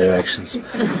Navi for directions,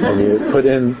 and you put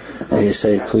in and you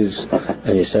say please,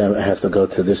 and you say I have to go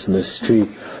to this and this street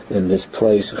in this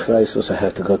place. I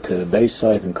have to go to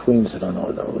Bayside in Queens. I don't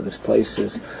know where this place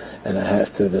is, and I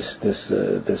have to this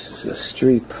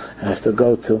street I have to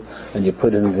go to, and you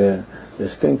put in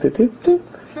this thing,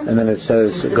 and then it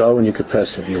says go, and you could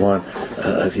press if you want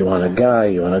a guy,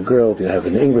 you want a girl, you have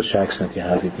an English accent, you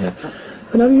have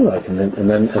whatever you like, and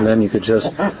then you could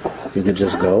just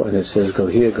go, and it says go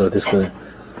here, go this way.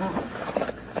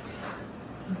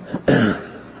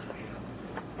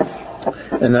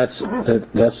 And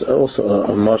that's also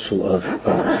a marshal of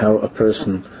how a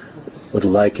person would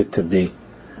like it to be,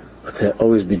 but to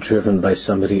always be driven by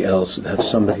somebody else, have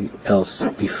somebody else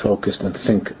be focused and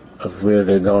think of where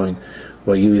they're going,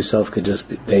 while you yourself could just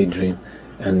daydream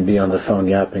and be on the phone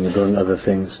yapping and doing other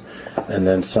things, and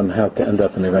then somehow to end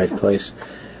up in the right place.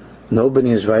 Nobody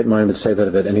in his right mind would say that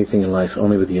about anything in life.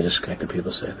 Only with Yiddishkeit do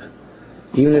people say that.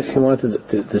 Even if you wanted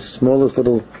the smallest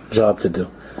little job to do,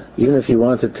 even if you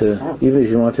wanted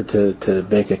to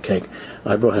bake a cake.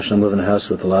 I, Baruch Hashem, live in a house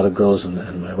with a lot of girls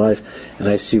and my wife, and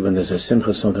I see when there's a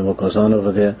simcha, something what goes on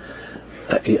over there,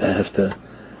 I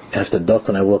have to duck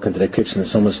when I walk into the kitchen.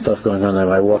 There's so much stuff going on.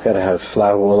 I walk out, I have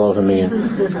flour all over me,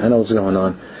 and I know what's going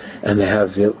on. And they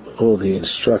have all the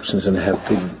instructions, and they have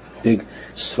big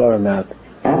svarim out,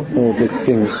 all big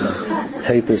things, and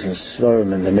papers and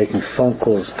svarim, and they're making phone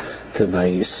calls to my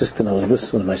assistant. I was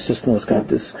listening. My sister-in-law's got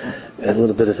this, a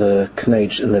little bit of a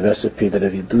knage in the recipe that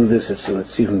if you do this,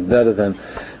 it's even better than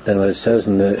what it says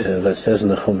in the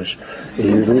Chumash.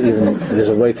 There's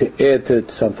a way to add to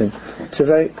it something. It's a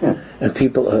very, and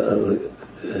people,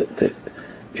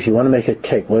 if you want to make a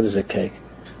cake, what is a cake?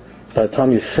 By the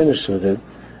time you finish with it,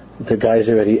 the guy's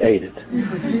already ate it.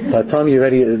 By the time you're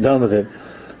already done with it,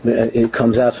 it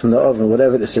comes out from the oven,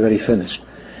 whatever, it's already finished.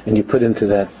 And you put into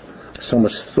that so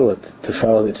much thought to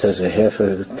follow. It says a half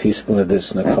a teaspoon of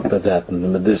this and a cup of that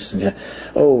and this, and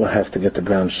I have to get the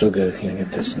brown sugar,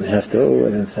 get this, and you have to,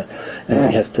 and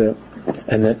you have to,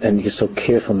 and you're so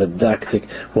careful, medactic.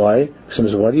 Why?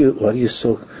 Sometimes, why do you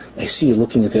so? I see you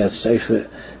looking into that sefer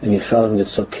and you're following it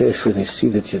so carefully, and I see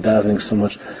that you're davening so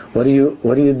much. What are you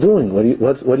doing?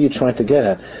 What are you trying to get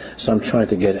at? So I'm trying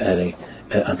to get at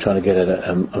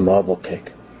a marble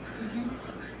cake.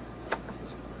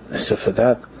 So for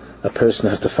that, a person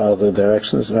has to follow the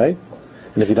directions, right?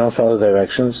 And if you don't follow the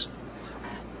directions,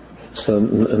 so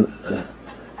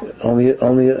only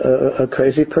a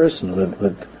crazy person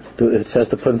would do. It says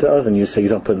to put in the oven. You say you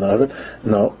don't put in the oven.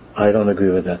 No, I don't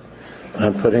agree with that.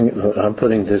 I'm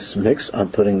putting this mix. I'm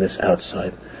putting this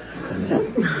outside.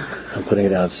 I'm putting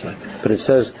it outside. But it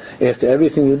says after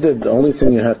everything you did, the only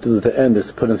thing you have to do at the end is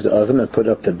to put it into the oven and put it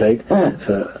up to bake.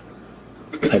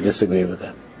 I disagree with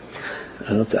that.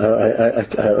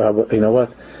 You know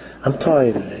what? I'm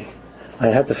tired. I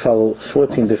had to follow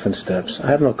 14 different steps. I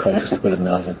have no kindness to put it in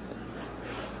the oven.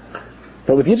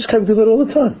 But with Yiddishkeit, we do that all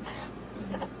the time.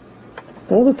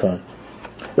 All the time.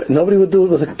 But nobody would do it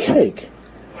with a cake,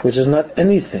 which is not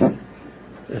anything.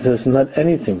 There's not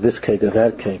anything, this cake or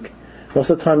that cake. Most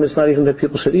of the time, it's not even that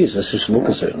people should eat. It's just look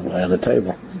a certain way on the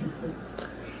table.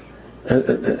 And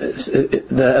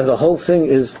the whole thing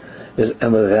is,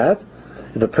 and with that,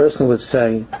 the person would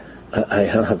say I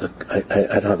don't have the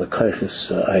I don't have the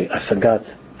kaiches. I forgot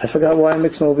why I'm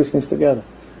mixing all these things together.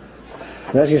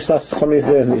 Imagine you start, somebody's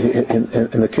there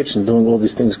in the kitchen doing all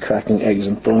these things, cracking eggs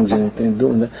and things and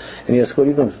doing that, and you ask, what are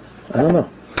you doing? I don't know.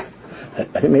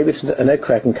 I think maybe it's an egg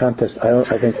cracking contest.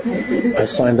 I think I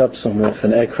signed up somewhere for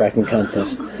an egg cracking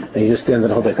contest, and you just stand there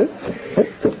the whole day.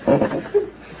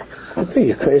 I think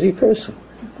you're a crazy person.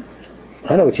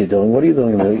 I know what you're doing. What are you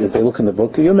doing? They look in the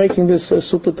book. You're making this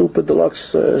super duper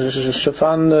deluxe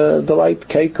chiffon delight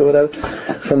cake or whatever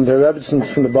from the Rebbitzin,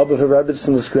 from the Baba of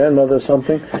Rebbitzin, grandmother or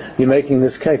something. You're making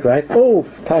this cake, right? Oh,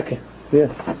 take it.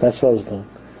 Yeah, that's what I was doing.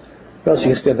 Or else you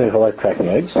can stand there like cracking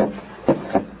eggs.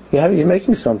 You're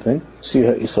making something. But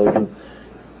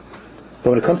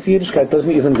when it comes to Yiddishkeit, it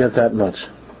doesn't even get that much.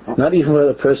 Not even what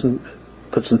a person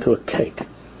puts into a cake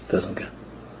doesn't get.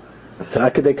 The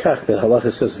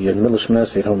halacha says you're in the middle of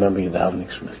Shemines, you don't remember your davening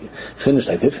Shemines. Finished,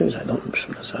 I did finish, I don't remember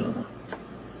Shemines, I don't know.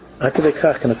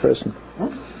 Akadei can a person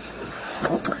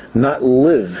not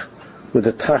live with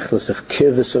the tachlis of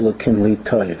kivus elokim li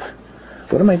toiv?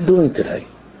 What am I doing today?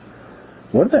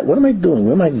 What am I doing?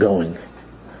 Where am I going?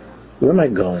 Where am I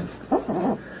going?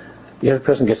 You have a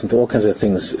person gets into all kinds of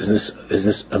things. Is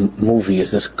this a movie? Is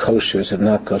this kosher? Is it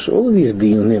not kosher? All of these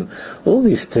diyunim, all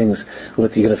these things.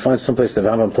 What you're going to find someplace the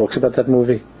Rambam talks about that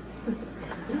movie.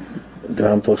 The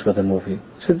Rambam talks about the movie.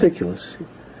 It's ridiculous.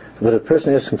 But a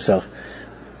person asks himself,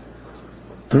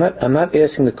 I'm not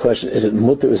asking the question, is it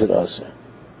mutter or is it asur?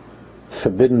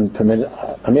 Forbidden, permitted.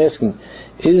 I'm asking,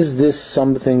 is this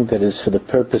something that is for the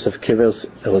purpose of kivus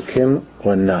elokim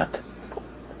or not?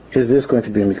 Is this going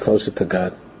to bring me closer to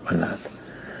God or not?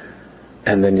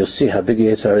 And then you'll see how big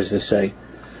Yetzer Hara is to say,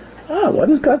 why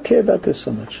does God care about this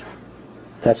so much?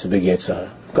 That's a big Yetzer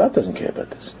Hara. God doesn't care about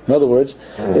this. In other words,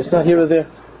 it's not here or there.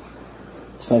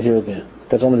 It's not here or there.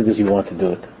 That's only because you want to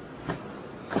do it.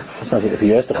 It's not. If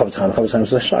you ask the Chofetz Chaim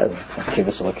is a shayla. It's not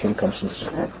kivus elokim comes from such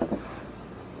a thing.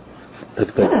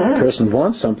 But a person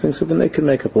wants something, so then they can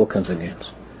make up all kinds of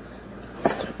games.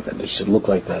 And it should look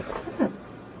like that.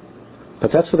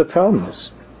 But that's what the problem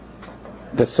is.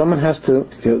 That someone has to,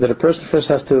 that a person first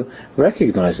has to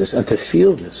recognize this and to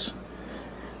feel this.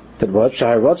 That what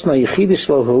shaharatzna yichidish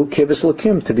lohu kivus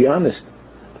elokim, to be honest,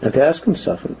 and to ask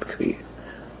himself, we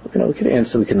can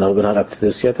answer, we can know we're not up to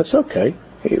this yet. That's okay.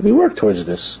 We work towards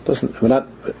this. Doesn't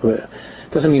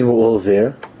mean we're all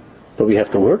there, but we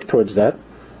have to work towards that.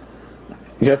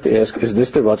 You have to ask: is this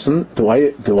the ratzon? Do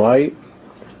I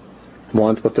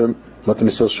want what the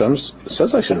Mesilas Yesharim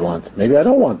says I should want? Maybe I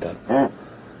don't want that.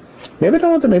 Maybe I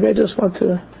don't want that. Maybe I just want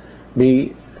to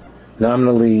be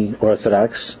nominally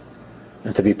Orthodox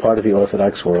and to be part of the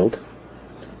Orthodox world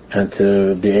and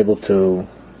to be able to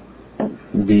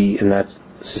be in that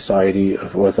society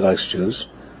of Orthodox Jews.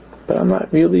 But I'm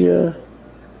not really I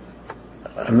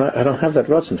don't have that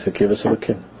ratzon for kivus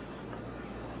elokim.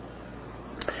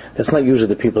 That's not usually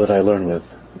the people that I learn with.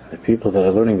 The people that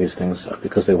are learning these things are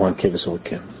because they want kivus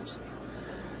elokim.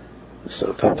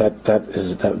 So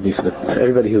that would be for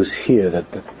everybody who's here.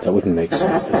 That wouldn't make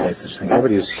sense to say such a thing.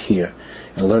 Everybody who's here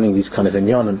and learning these kind of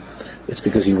inyanim, it's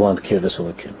because you want kivus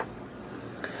elokim.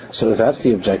 So if that's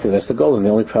the objective, that's the goal. And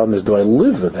the only problem is, do I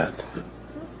live with that?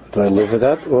 Do I live with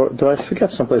that, or do I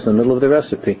forget someplace in the middle of the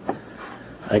recipe?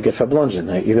 I get verblungen.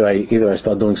 Either I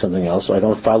start doing something else, or I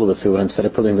don't follow it through, and instead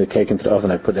of putting the cake into the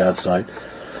oven, I put it outside.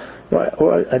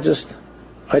 Or I just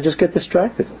get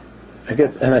distracted.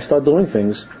 I start doing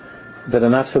things that are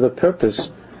not for the purpose,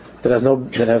 that have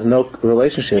no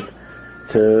relationship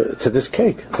to this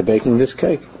cake, to baking this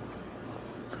cake.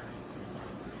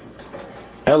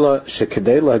 Ella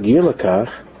shekedei lagiya lekach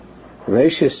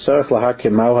reishis tzarich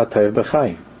lahakim ma'u hatov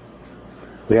b'chaim.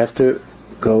 We have to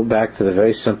go back to the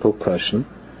very simple question: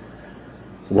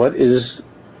 what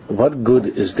good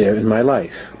is there in my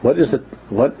life? What is the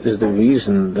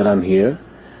reason that I'm here,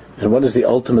 and what is the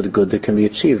ultimate good that can be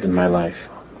achieved in my life?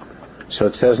 So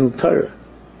it says in the Torah,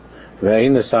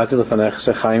 everyone else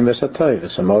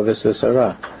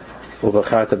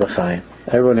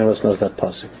knows that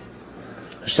pasuk.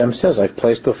 Hashem says, I've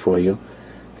placed before you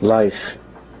life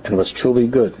and what's truly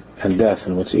good, and death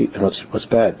and what's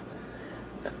bad,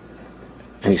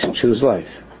 and you should choose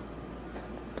life.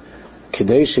 In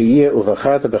order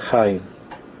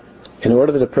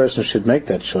that a person should make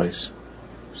that choice,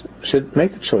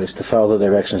 to follow the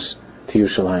directions to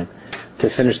Yerushalayim, to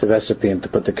finish the recipe and to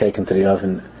put the cake into the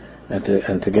oven and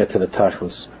to get to the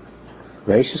tachlis.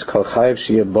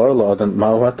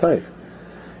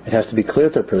 It has to be clear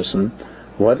to a person,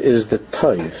 what is the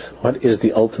toiv, what is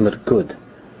the ultimate good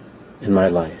in my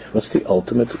life? What's the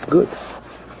ultimate good?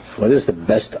 What is the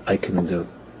best I can do?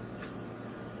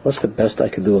 What's the best I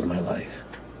can do with my life?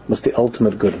 What's the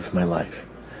ultimate good of my life?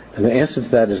 And the answer to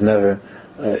that is never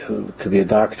to be a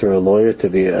doctor or a lawyer, to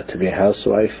be a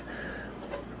housewife.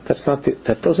 That's not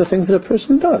those are things that a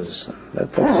person does.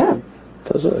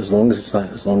 Those are, as long as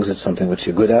it's something which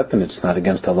you're good at and it's not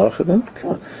against halacha, then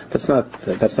that's not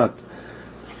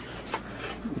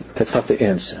the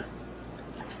answer.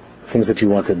 Things that you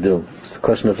want to do. It's the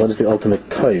question of what is the ultimate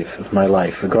toiv of my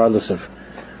life, regardless of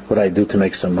what I do to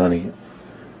make some money.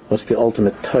 What's the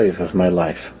ultimate toiv of my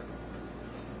life?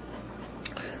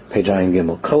 Page Ayin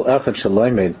Gimel. Kol echad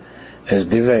shaloimed es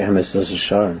divrei ha-Mesilas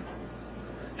Yesharim.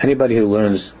 Anybody who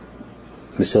learns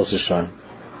Mesilas Yesharim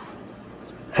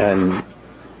and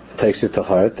takes it to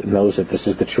heart knows that this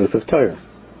is the truth of Torah.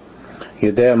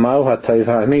 Yodea ma'u ha-toiv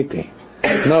ha-amiti.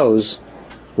 Knows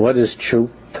what is true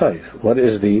toiv, what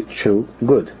is the true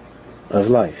good of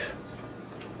life.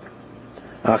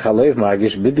 Ach halev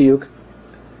margish b'diuk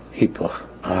hipuch,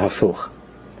 hafuch.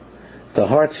 The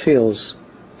heart feels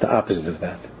the opposite of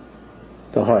that.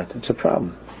 The heart, it's a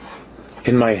problem.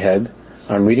 In my head,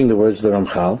 I'm reading the words of the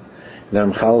Ramchal. The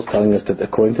Ramchal is telling us that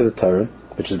according to the Torah,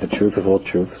 which is the truth of all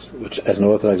truths, which as an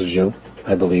Orthodox Jew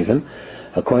I believe in,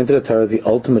 according to the Torah, the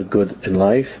ultimate good in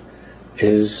life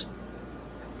is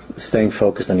staying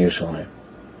focused on Yerushalayim.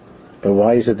 But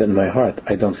why is it that in my heart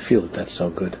I don't feel that that's so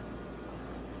good?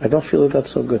 I don't feel that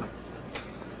that's so good.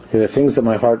 There are things that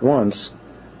my heart wants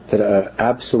that are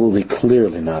absolutely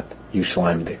clearly not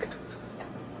Yerushalayimdik.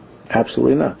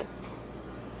 Absolutely not.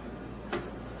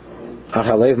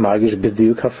 Halev margish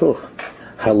b'diuk hafuch.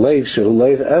 Halev shehu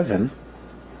leiv even.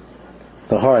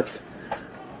 The heart,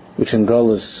 which in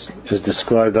Golus is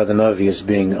described by the Navi as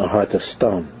being a heart of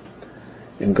stone.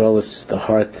 In Golus, the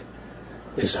heart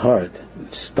is hard.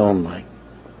 It's stone-like.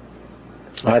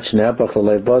 I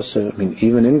mean,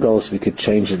 even in Golus, we could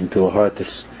change it into a heart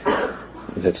that's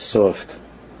soft.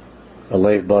 A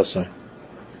leiv basar.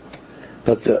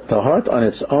 But the heart on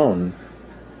its own,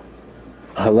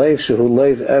 halev shehu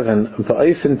leiv even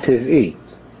ba'ofen tiv'i,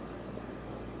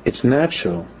 it's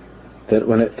natural that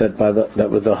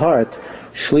with the heart,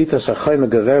 shlitas hachayim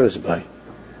gaveres by,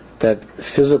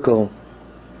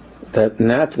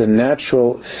 the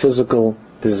natural physical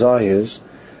desires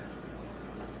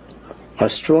are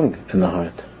strong in the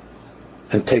heart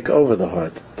and take over the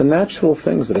heart. The natural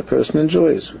things that a person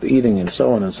enjoys, with eating and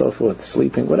so on and so forth,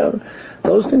 sleeping, whatever,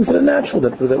 those things that are natural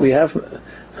that we have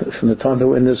from the time that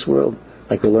we're in this world,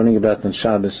 like we're learning about in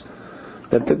Shabbos,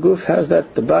 that the guf has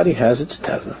that, the body has its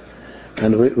teva,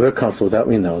 and we're comfortable with that,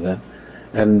 we know that.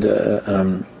 And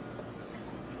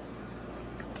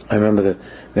I remember that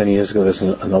many years ago, there's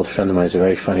an old friend of mine, he's a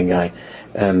very funny guy,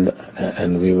 and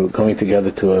we were going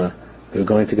together to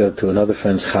another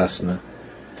friend's chasna,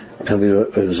 and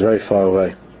it was very far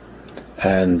away,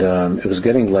 and it was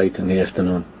getting late in the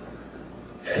afternoon,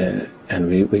 and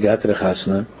we got to the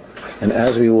chasna, and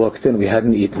as we walked in, we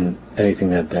hadn't eaten anything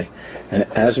that day, and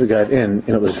as we got in,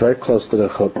 it was very close to the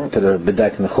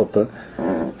bedek and the chuppah,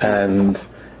 and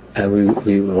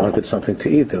we wanted something to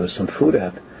eat. There was some food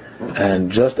out,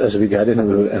 and just as we got in,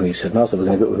 and we said, "Master,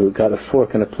 we got a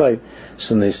fork and a plate,"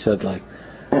 so they said like,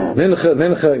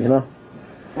 "Mincha,"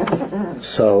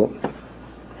 So,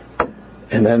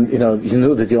 and then you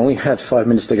knew that you only had 5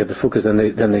 minutes to get the food, because then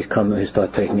they come and they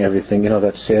start taking everything.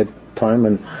 That sad time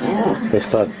when they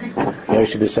start. You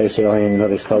should be say,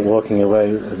 they start walking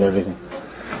away with everything.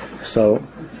 So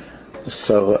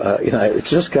I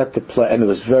just got the plate, and it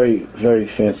was very, very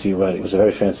fancy wedding. It was a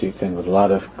very fancy thing with a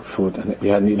lot of food, and we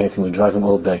hadn't eaten anything. We were driving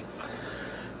all day,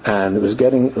 and it was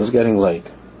getting late.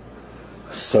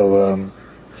 So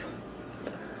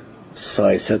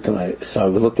I said to so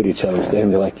we looked at each other,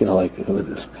 standing there like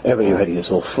everybody already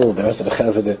is all full. The rest of the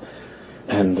chavod,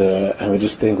 and we're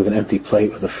just standing with an empty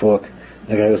plate with a fork.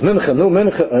 And the guy goes, "Mincha, no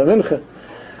mincha."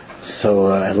 So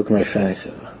I looked at my friend. I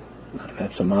said,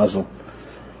 "That's a mazel."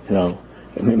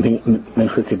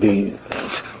 Mincha could be,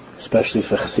 especially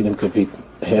for Hasidim, could be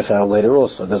a half hour later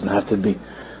also. It doesn't have to be,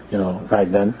 right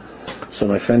then. So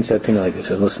my friend said to me like this,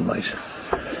 he says, "Listen, Moshe,"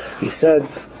 he said,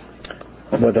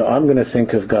 "whether I'm going to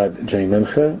think of God during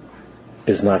Mincha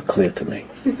is not clear to me.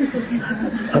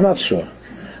 I'm not sure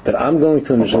that I'm going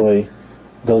to enjoy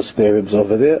those spare ribs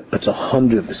over there. It's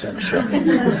 100% sure."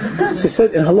 So he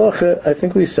said, in halacha, I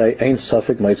think we say, "Ein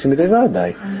safek meitzim midei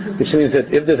vadai," which means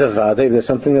that if there's a vadai, if there's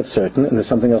something that's certain, and there's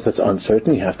something else that's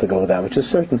uncertain, you have to go with that which is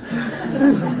certain.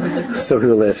 So we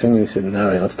were laughing, and he said, "No,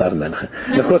 let's start a mencha."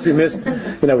 And of course we missed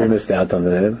out on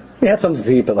the. We had something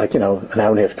to eat, but an hour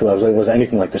and a half, 2 hours. It wasn't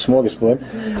anything like the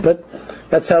smorgasbord, but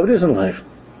that's how it is in life.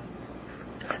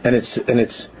 And it's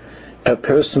a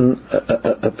person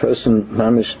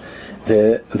mamish.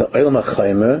 The Olam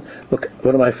HaChaimer, look,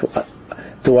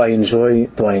 Do I enjoy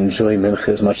mincha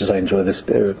as much as I enjoy the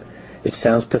spirit? It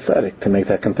sounds pathetic to make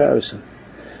that comparison.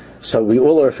 So we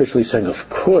all are officially saying, of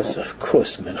course,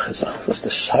 mincha. What's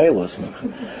the shiloh's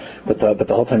mincha? But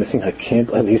the whole time you think, I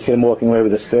can't. You see them walking away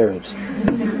with the spare ribs,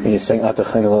 and you're saying,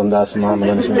 Atachin Elam Das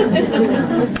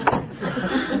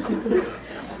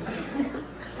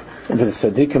But the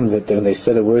tzaddikim, that when they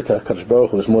said a word to HaKadosh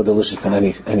Baruch Hu, was more delicious than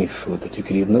any food that you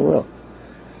could eat in the world.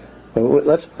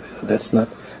 But that's not.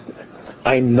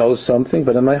 I know something,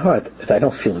 but in my heart, I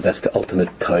don't feel that that's the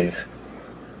ultimate taiv.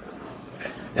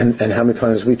 And how many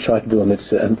times we try to do a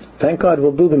mitzvah, and thank God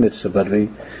we'll do the mitzvah, but we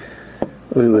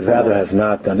would rather have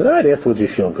not done it. All right, afterwards you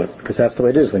feel good, because that's the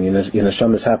way it is when your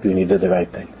neshama is happy when you did the right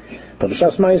thing. But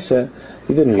b'shas ma'aseh,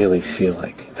 you didn't really feel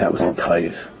like that was a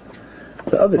taiv.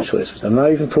 The other choice was, I'm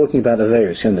not even talking about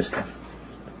Averis, you understand?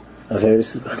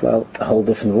 Averis is a whole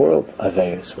different world.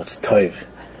 Averis, what's taiv?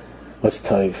 What's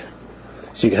taiv?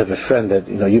 So you have a friend that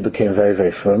you became very,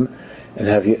 very firm, and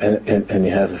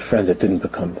you have a friend that didn't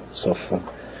become so firm,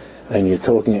 and you're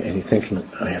talking and you're thinking,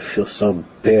 I feel so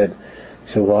bad.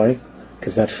 So why?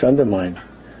 Because that friend of mine,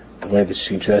 the way that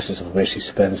she dresses and the way she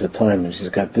spends her time, and she's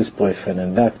got this boyfriend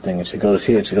and that thing, and she goes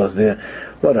here and she goes there.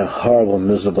 What a horrible,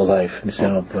 miserable life. And you say,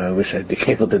 oh boy, I wish I'd be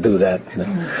able to do that.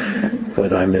 Boy,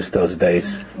 do I miss those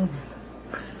days.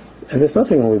 And there's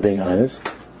nothing wrong with being honest.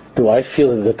 Do I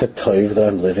feel that the taiv that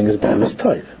I'm living is Be'emes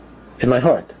taiv? In my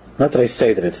heart. Not that I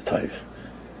say that it's taiv,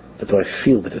 but do I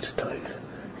feel that it's taiv?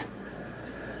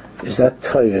 Is that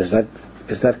taiv?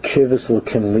 Is that kivus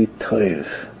l'kim li taiv?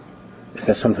 Is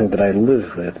that something that I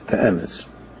live with? Be'emes.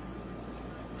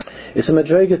 It's a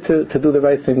madrega to do the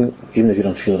right thing, even if you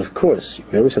don't feel it. Of course,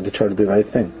 we always have to try to do the right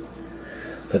thing.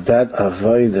 But that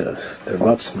avodah, the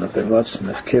ratzon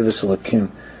of kivus l'kim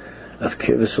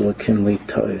li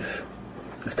taiv,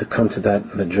 have to come to that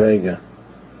madrega.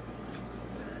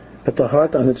 But the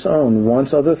heart on its own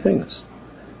wants other things.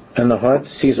 And the heart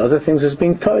sees other things as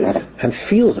being taiv, and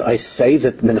feels, I say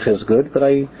that mincha is good, but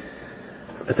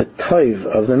the taiv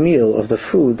of the meal, of the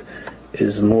food,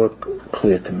 is more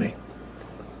clear to me.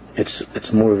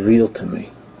 It's more real to me.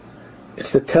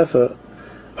 It's the teva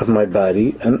of my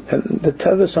body, and the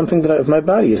teva is something of my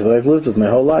body, is what I've lived with my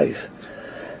whole life.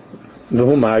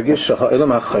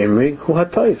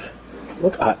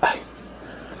 Look,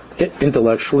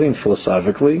 intellectually and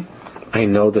philosophically, I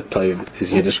know that taiv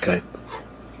is Yiddishkeit,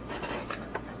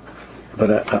 but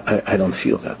I don't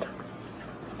feel that.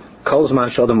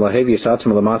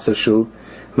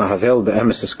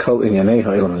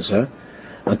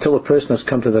 Until a person has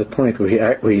come to that point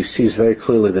where he sees very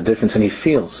clearly the difference, and he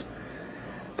feels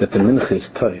that the mincha is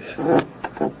taiv,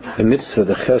 the mitzvah,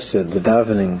 the chesed, the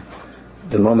davening,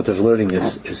 the moment of learning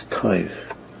is taiv.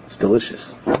 It's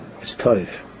delicious. It's taiv.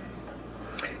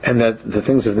 And that the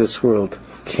things of this world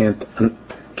can't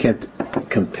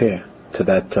compare to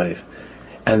that taiv.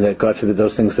 And that, God forbid,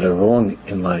 those things that are wrong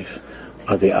in life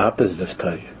are the opposite of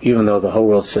taiv. Even though the whole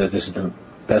world says this is the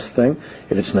best thing,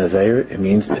 if it's neveir, it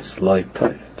means it's like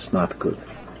taiv. It's not good.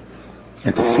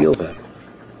 And to feel that.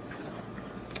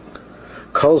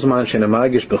 Kol zman she'ena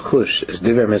margish b'chush is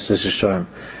divrei mitzvos Hashem.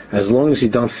 As long as you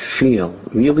don't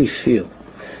really feel,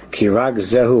 ki rak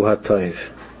zehu hataiv,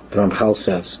 the Ramchal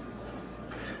says,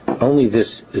 only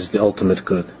this is the ultimate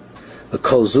good. The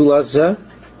kol zulazeh,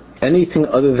 anything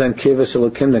other than kivus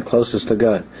elokim, the closest to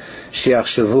God, shiach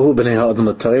shavuhu b'nei ha'adam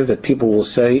l'taiv, that people will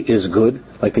say is good,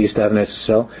 like they used to have in Eretz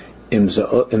im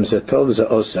zetov ze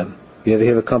osem. You ever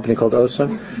hear of a company called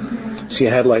Osem? So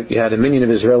you had a million of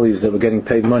Israelis that were getting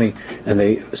paid money, and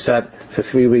they sat for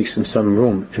 3 weeks in some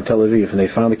room in Tel Aviv, and they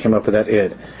finally came up with that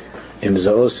ad. Im ze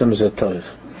osem ze tov.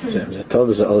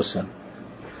 Zetov ze osem.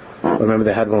 I remember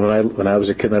they had one when I was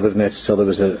a kid and I lived in Eretz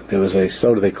Yisrael. There was a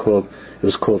soda it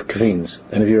was called Kvins.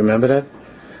 Any of you remember that?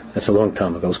 That's a long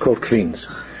time ago. It was called Kvins.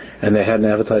 And they had an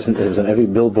advertisement. It was on every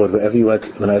billboard wherever you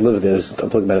went. When I lived there, I'm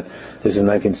talking about it. This is in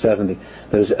 1970.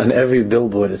 There was on every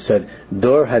billboard it said,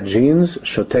 "Dor ha-jeans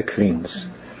shotek kvins."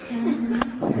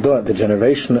 Dor, the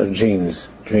generation of jeans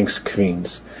drinks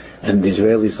kvins. And the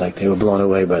Israelis, they were blown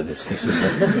away by this. This was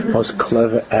the most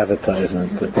clever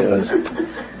advertisement that there was.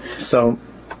 So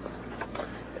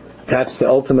that's the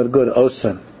ultimate good.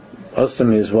 Osem.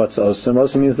 Osem is what's osem?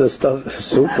 Osem means the stuff,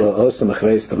 soup, or osem,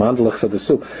 the mandalach for the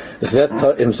soup.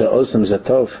 Zetim ze osem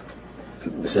zetov.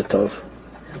 Zetov.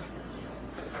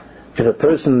 If a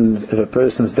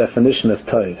person's definition of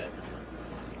taiv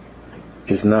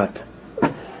is not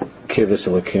kivus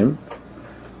elokim,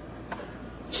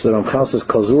 so the Ramchal says,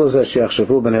 Kol zulazeh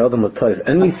she'achshavu b'nei adam l'taiv.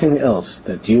 Anything else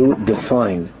that you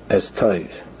define as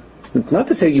taiv, not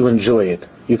to say you enjoy it.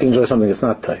 You can enjoy something that's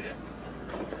not taiv.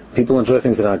 People enjoy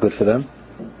things that are not good for them.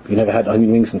 You never had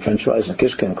onion rings and french fries and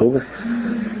kishka and kugel?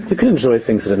 You can enjoy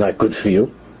things that are not good for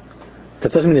you.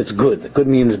 That doesn't mean it's good. Good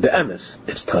means be'emes.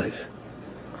 It's toiv.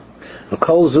 It's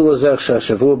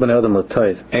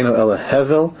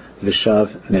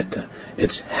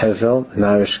hevel,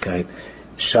 narishkeit.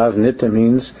 Shav nita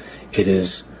means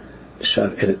it's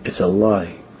a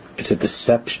lie. It's a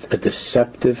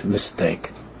deceptive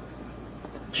mistake.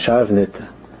 Shav nita.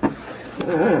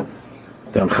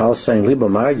 The Ramchal saying, Libo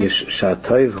margish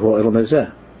sha'toiv hu el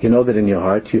mezeh. You know that in your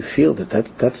heart you feel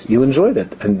that's you enjoyed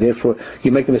it, and therefore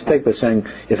you make the mistake by saying,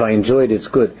 if I enjoyed it, it's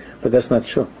good. But that's not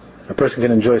true. A person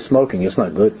can enjoy smoking, it's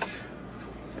not good.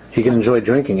 He can enjoy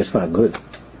drinking, it's not good.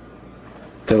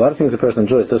 There are a lot of things a person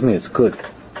enjoys, doesn't mean it's good.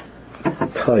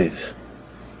 Toiv.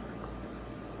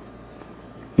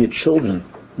 Your children,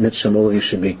 Mitcham, all of you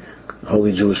should be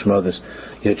holy Jewish mothers.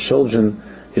 Your children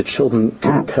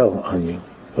can tell on you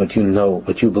what you know,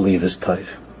 what you believe is toiv.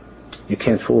 You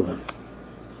can't fool them.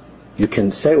 You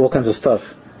can say all kinds of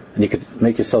stuff, and you could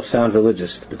make yourself sound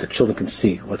religious, but the children can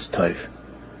see what's toiv.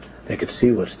 They could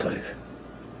see what's toiv.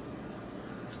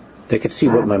 They could see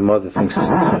what my mother thinks is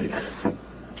toiv.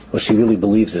 What she really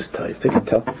believes is toiv. They can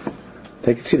tell.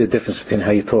 They can see the difference between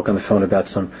how you talk on the phone about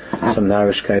some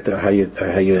narishkeit, or how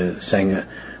you saying,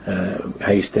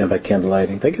 how you stand by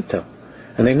candlelighting. They can tell,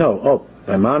 and they know. Oh,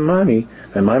 by my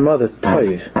mother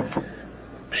toiv.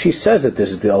 She says that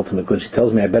this is the ultimate good. She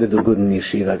tells me I better do good in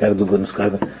yeshiva, I gotta do good in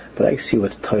school. But I see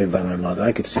what's toiv by my mother.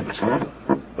 I could see what's toiv.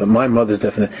 But my mother's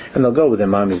definition, and they'll go with their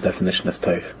mommy's definition of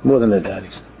toiv, more than their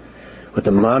daddy's. What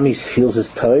the mommy feels is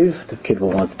toiv, the kid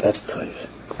will want, that's toiv.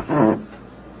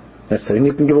 That's toiv. And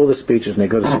you can give all the speeches, and they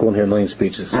go to school and hear a million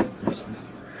speeches.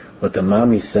 What the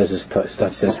mommy says is toiv.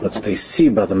 That says what they see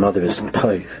by the mother is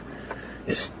toiv.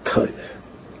 Is toiv.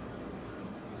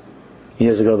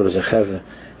 Years ago there was a chevra.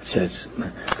 There was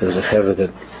a chevra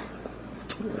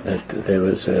that there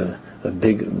was a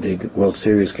big World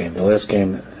Series game. The last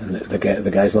game, and the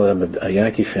guys know that I'm a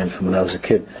Yankee fan from when I was a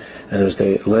kid, and it was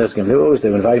the last game. They were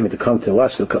inviting me to come to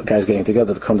watch the guys getting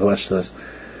together to come to watch the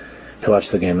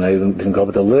game, and I didn't go.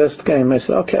 But the last game, I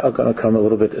said, okay, I'm going to come a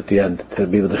little bit at the end to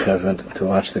be with the chevra to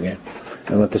watch the game.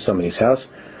 I went to somebody's house,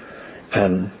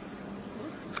 and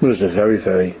it was a very,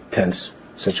 very tense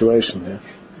situation there.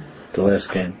 The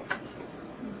last game.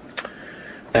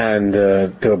 And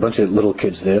there were a bunch of little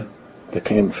kids there that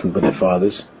came from with their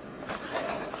fathers,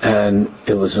 and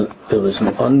it was an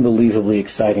unbelievably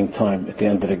exciting time at the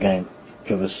end of the game.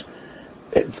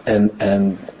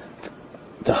 And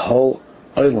the whole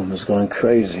island was going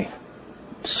crazy,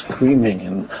 screaming,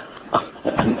 and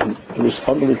it was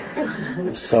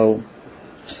unbelievable. So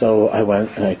I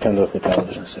went and I turned off the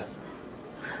television set.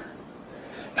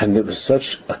 And it was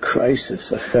such a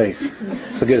crisis of faith,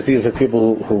 because these are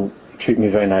people who treat me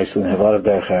very nicely and have a lot of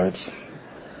derech eretz.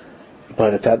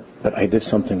 But I did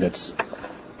something that's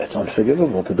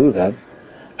unforgivable to do that,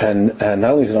 and not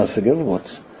only is it unforgivable,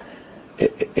 it's the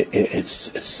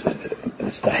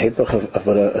hepech of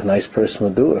what a nice person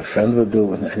would do, or a friend would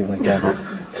do, and anything like that,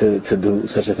 to do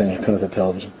such a thing. I turned off the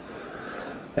television,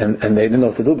 and they didn't know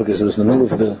what to do, because it was in the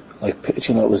middle of it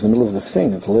was in the middle of the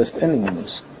thing, the last ending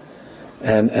was.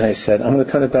 And I said, I'm going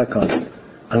to turn it back on.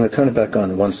 I'm going to turn it back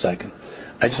on in 1 second.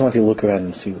 I just want you to look around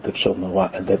and see what the children are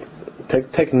watching.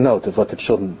 Take note of what the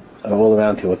children are all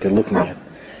around you, what they're looking at.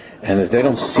 And if they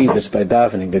don't see this by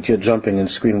davening, that you're jumping and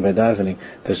screaming by davening,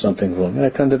 there's something wrong. And I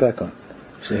turned it back on.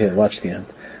 I said, here, watch the end.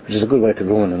 Which is a good way to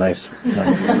ruin a nice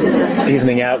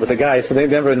evening out with the guys, so they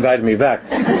never invited me back.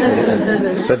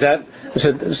 But I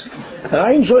said, and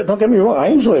I enjoy it, don't get me wrong, I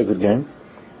enjoy a good game.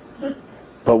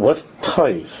 But what's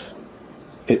toiv?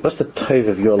 What's the toiv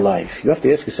of your life? You have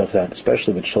to ask yourself that,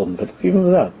 especially with children, but even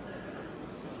without.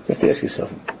 You have to ask yourself,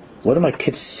 what do my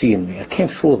kids see in me? I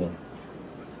can't fool them.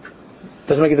 It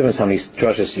doesn't make a difference how many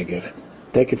drushes you give.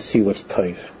 They could see what's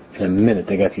toiv. In a minute,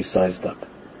 they got you sized up.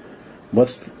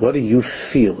 What do you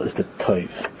feel is the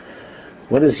toiv?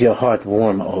 What is your heart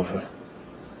warm over?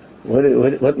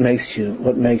 What makes you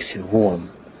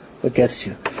warm? What gets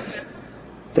you?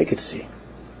 They could see.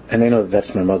 And they know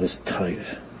that's my mother's toiv.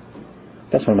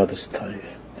 That's my mother's toiv.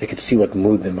 They could see what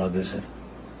mood their mother's in.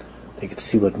 They could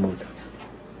see what mood.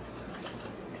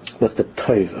 What's the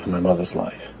toiv of my mother's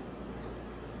life?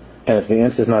 And if the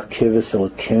answer is not kivus or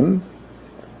kim,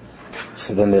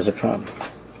 so then there's a problem.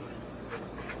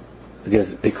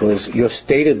 Because your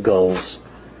stated goals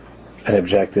and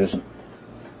objectives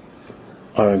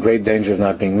are in great danger of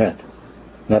not being met.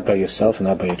 Not by yourself and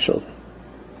not by your children.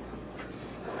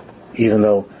 Even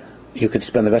though you could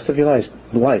spend the rest of your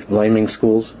life blaming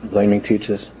schools, blaming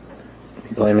teachers,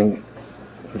 blaming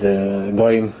the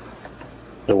goyim,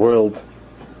 the world,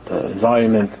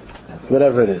 environment,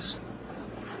 whatever it is.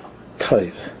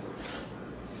 Toiv.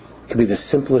 It could be the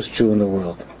simplest Jew in the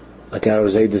world. Like our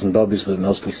Zaydis and Bobbies were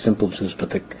mostly simple Jews, but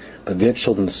their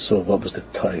children saw what was the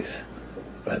Toiv.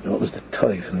 Right? What was the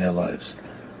Toiv in their lives.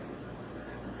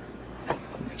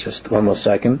 Just one more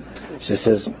second. She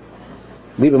says,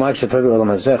 this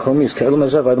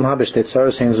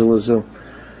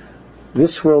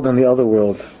world and the other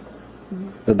world,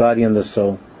 the body and the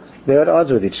soul, they're at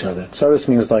odds with each other. Tsaros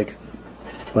means like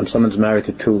when someone's married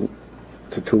to two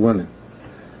women.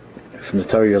 From the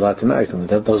Torah, you're allowed to marry them.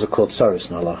 Those are called tsaros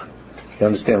malach. You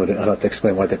understand what I don't have to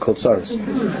explain why they're called tsaros.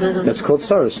 That's called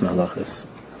tsaros malach. It's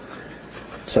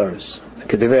tsaros.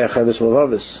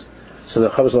 So the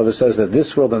Chavos Lavavis says that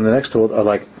this world and the next world are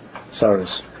like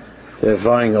tsaros. They're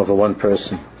vying over one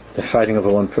person. They're fighting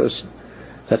over one person.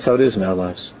 That's how it is in our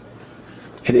lives.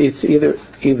 It's either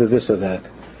this or that.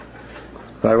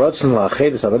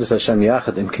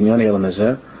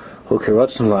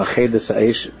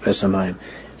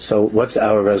 So what's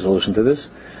our resolution to this?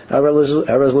 Our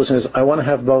resolution is, I want to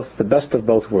have the best of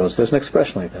both worlds. There's an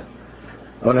expression like that.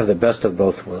 I want to have the best of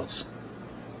both worlds.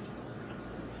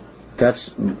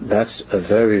 That's a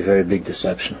very, very big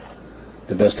deception.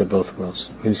 The best of both worlds.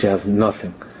 It means you have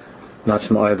nothing. Not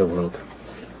from either world.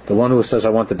 The one who says, I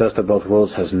want the best of both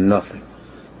worlds has nothing.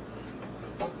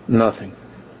 Nothing.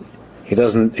 He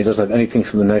doesn't have anything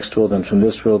from the next world, and from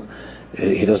this world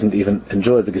he doesn't even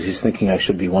enjoy it because he's thinking, I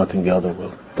should be wanting the other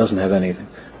world. Doesn't have anything.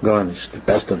 Garnish, the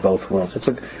best of both worlds.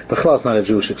 Bechla is not a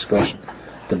Jewish expression.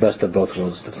 The best of both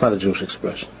worlds. That's not a Jewish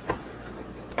expression.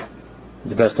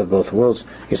 The best of both worlds.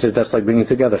 He says that's like bringing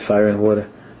together fire and water.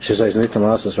 She says, only in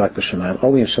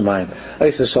Shemayim.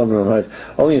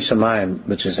 Only in Shemayim,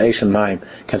 which is Eish and Mayim,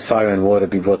 can fire and water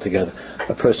be brought together.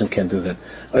 A person can't do that.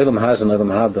 Olam Haz and Olam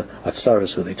Haba are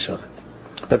tsaros with each other.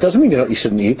 That doesn't mean you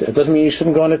shouldn't eat. It doesn't mean you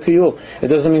shouldn't go on a tiyul. It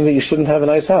doesn't mean that you shouldn't have a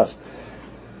nice house.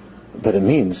 But it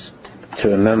means to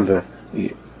remember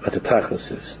what the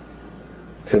tachlis is.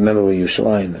 To remember where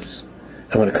Yerushalayim is.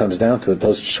 And when it comes down to it,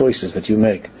 those choices that you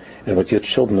make, and what your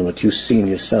children and what you see in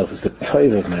yourself is the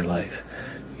taiva of my life.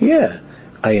 Yeah,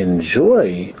 I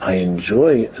enjoy a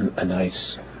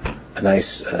nice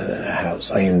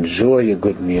house. I enjoy a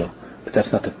good meal, but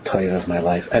that's not the taiva of my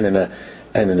life. And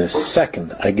in a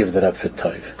second, I give that up for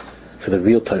taiv, for the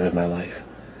real taiva of my life.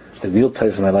 The real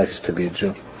taiva of my life is to be a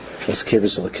Jew. That's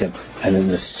kibbutz l'kim. And in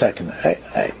a second,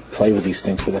 I play with these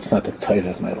things, but that's not the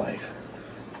taiva of my life.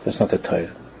 That's not the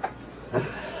taiva.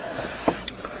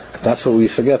 That's what we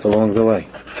forget along the way.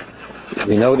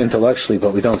 We know it intellectually,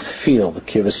 but we don't feel the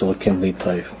kibbutz l'kim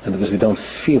l'taiv. And because we don't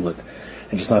feel it,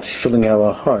 and it's not filling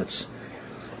our hearts,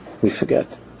 we forget.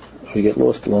 We get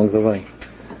lost along the way.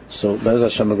 So, Be'ez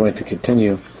Hashem, we're going to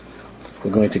continue.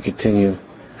 We're going to continue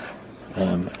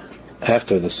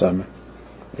after the summer.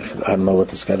 I don't know what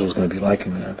the schedule is going to be like.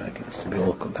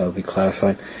 That will be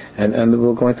clarified. And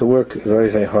we're going to work very,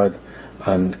 very hard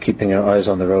on keeping our eyes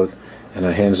on the road and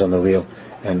our hands on the wheel.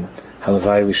 And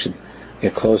halavai, we should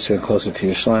get closer and closer to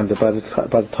Yerushalayim. That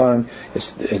by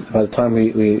the time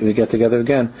we get together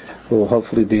again, we'll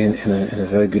hopefully be in a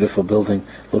very beautiful building,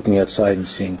 looking outside and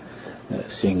seeing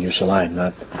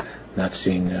Yerushalayim, not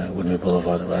seeing Woodmere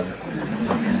Boulevard or whatever.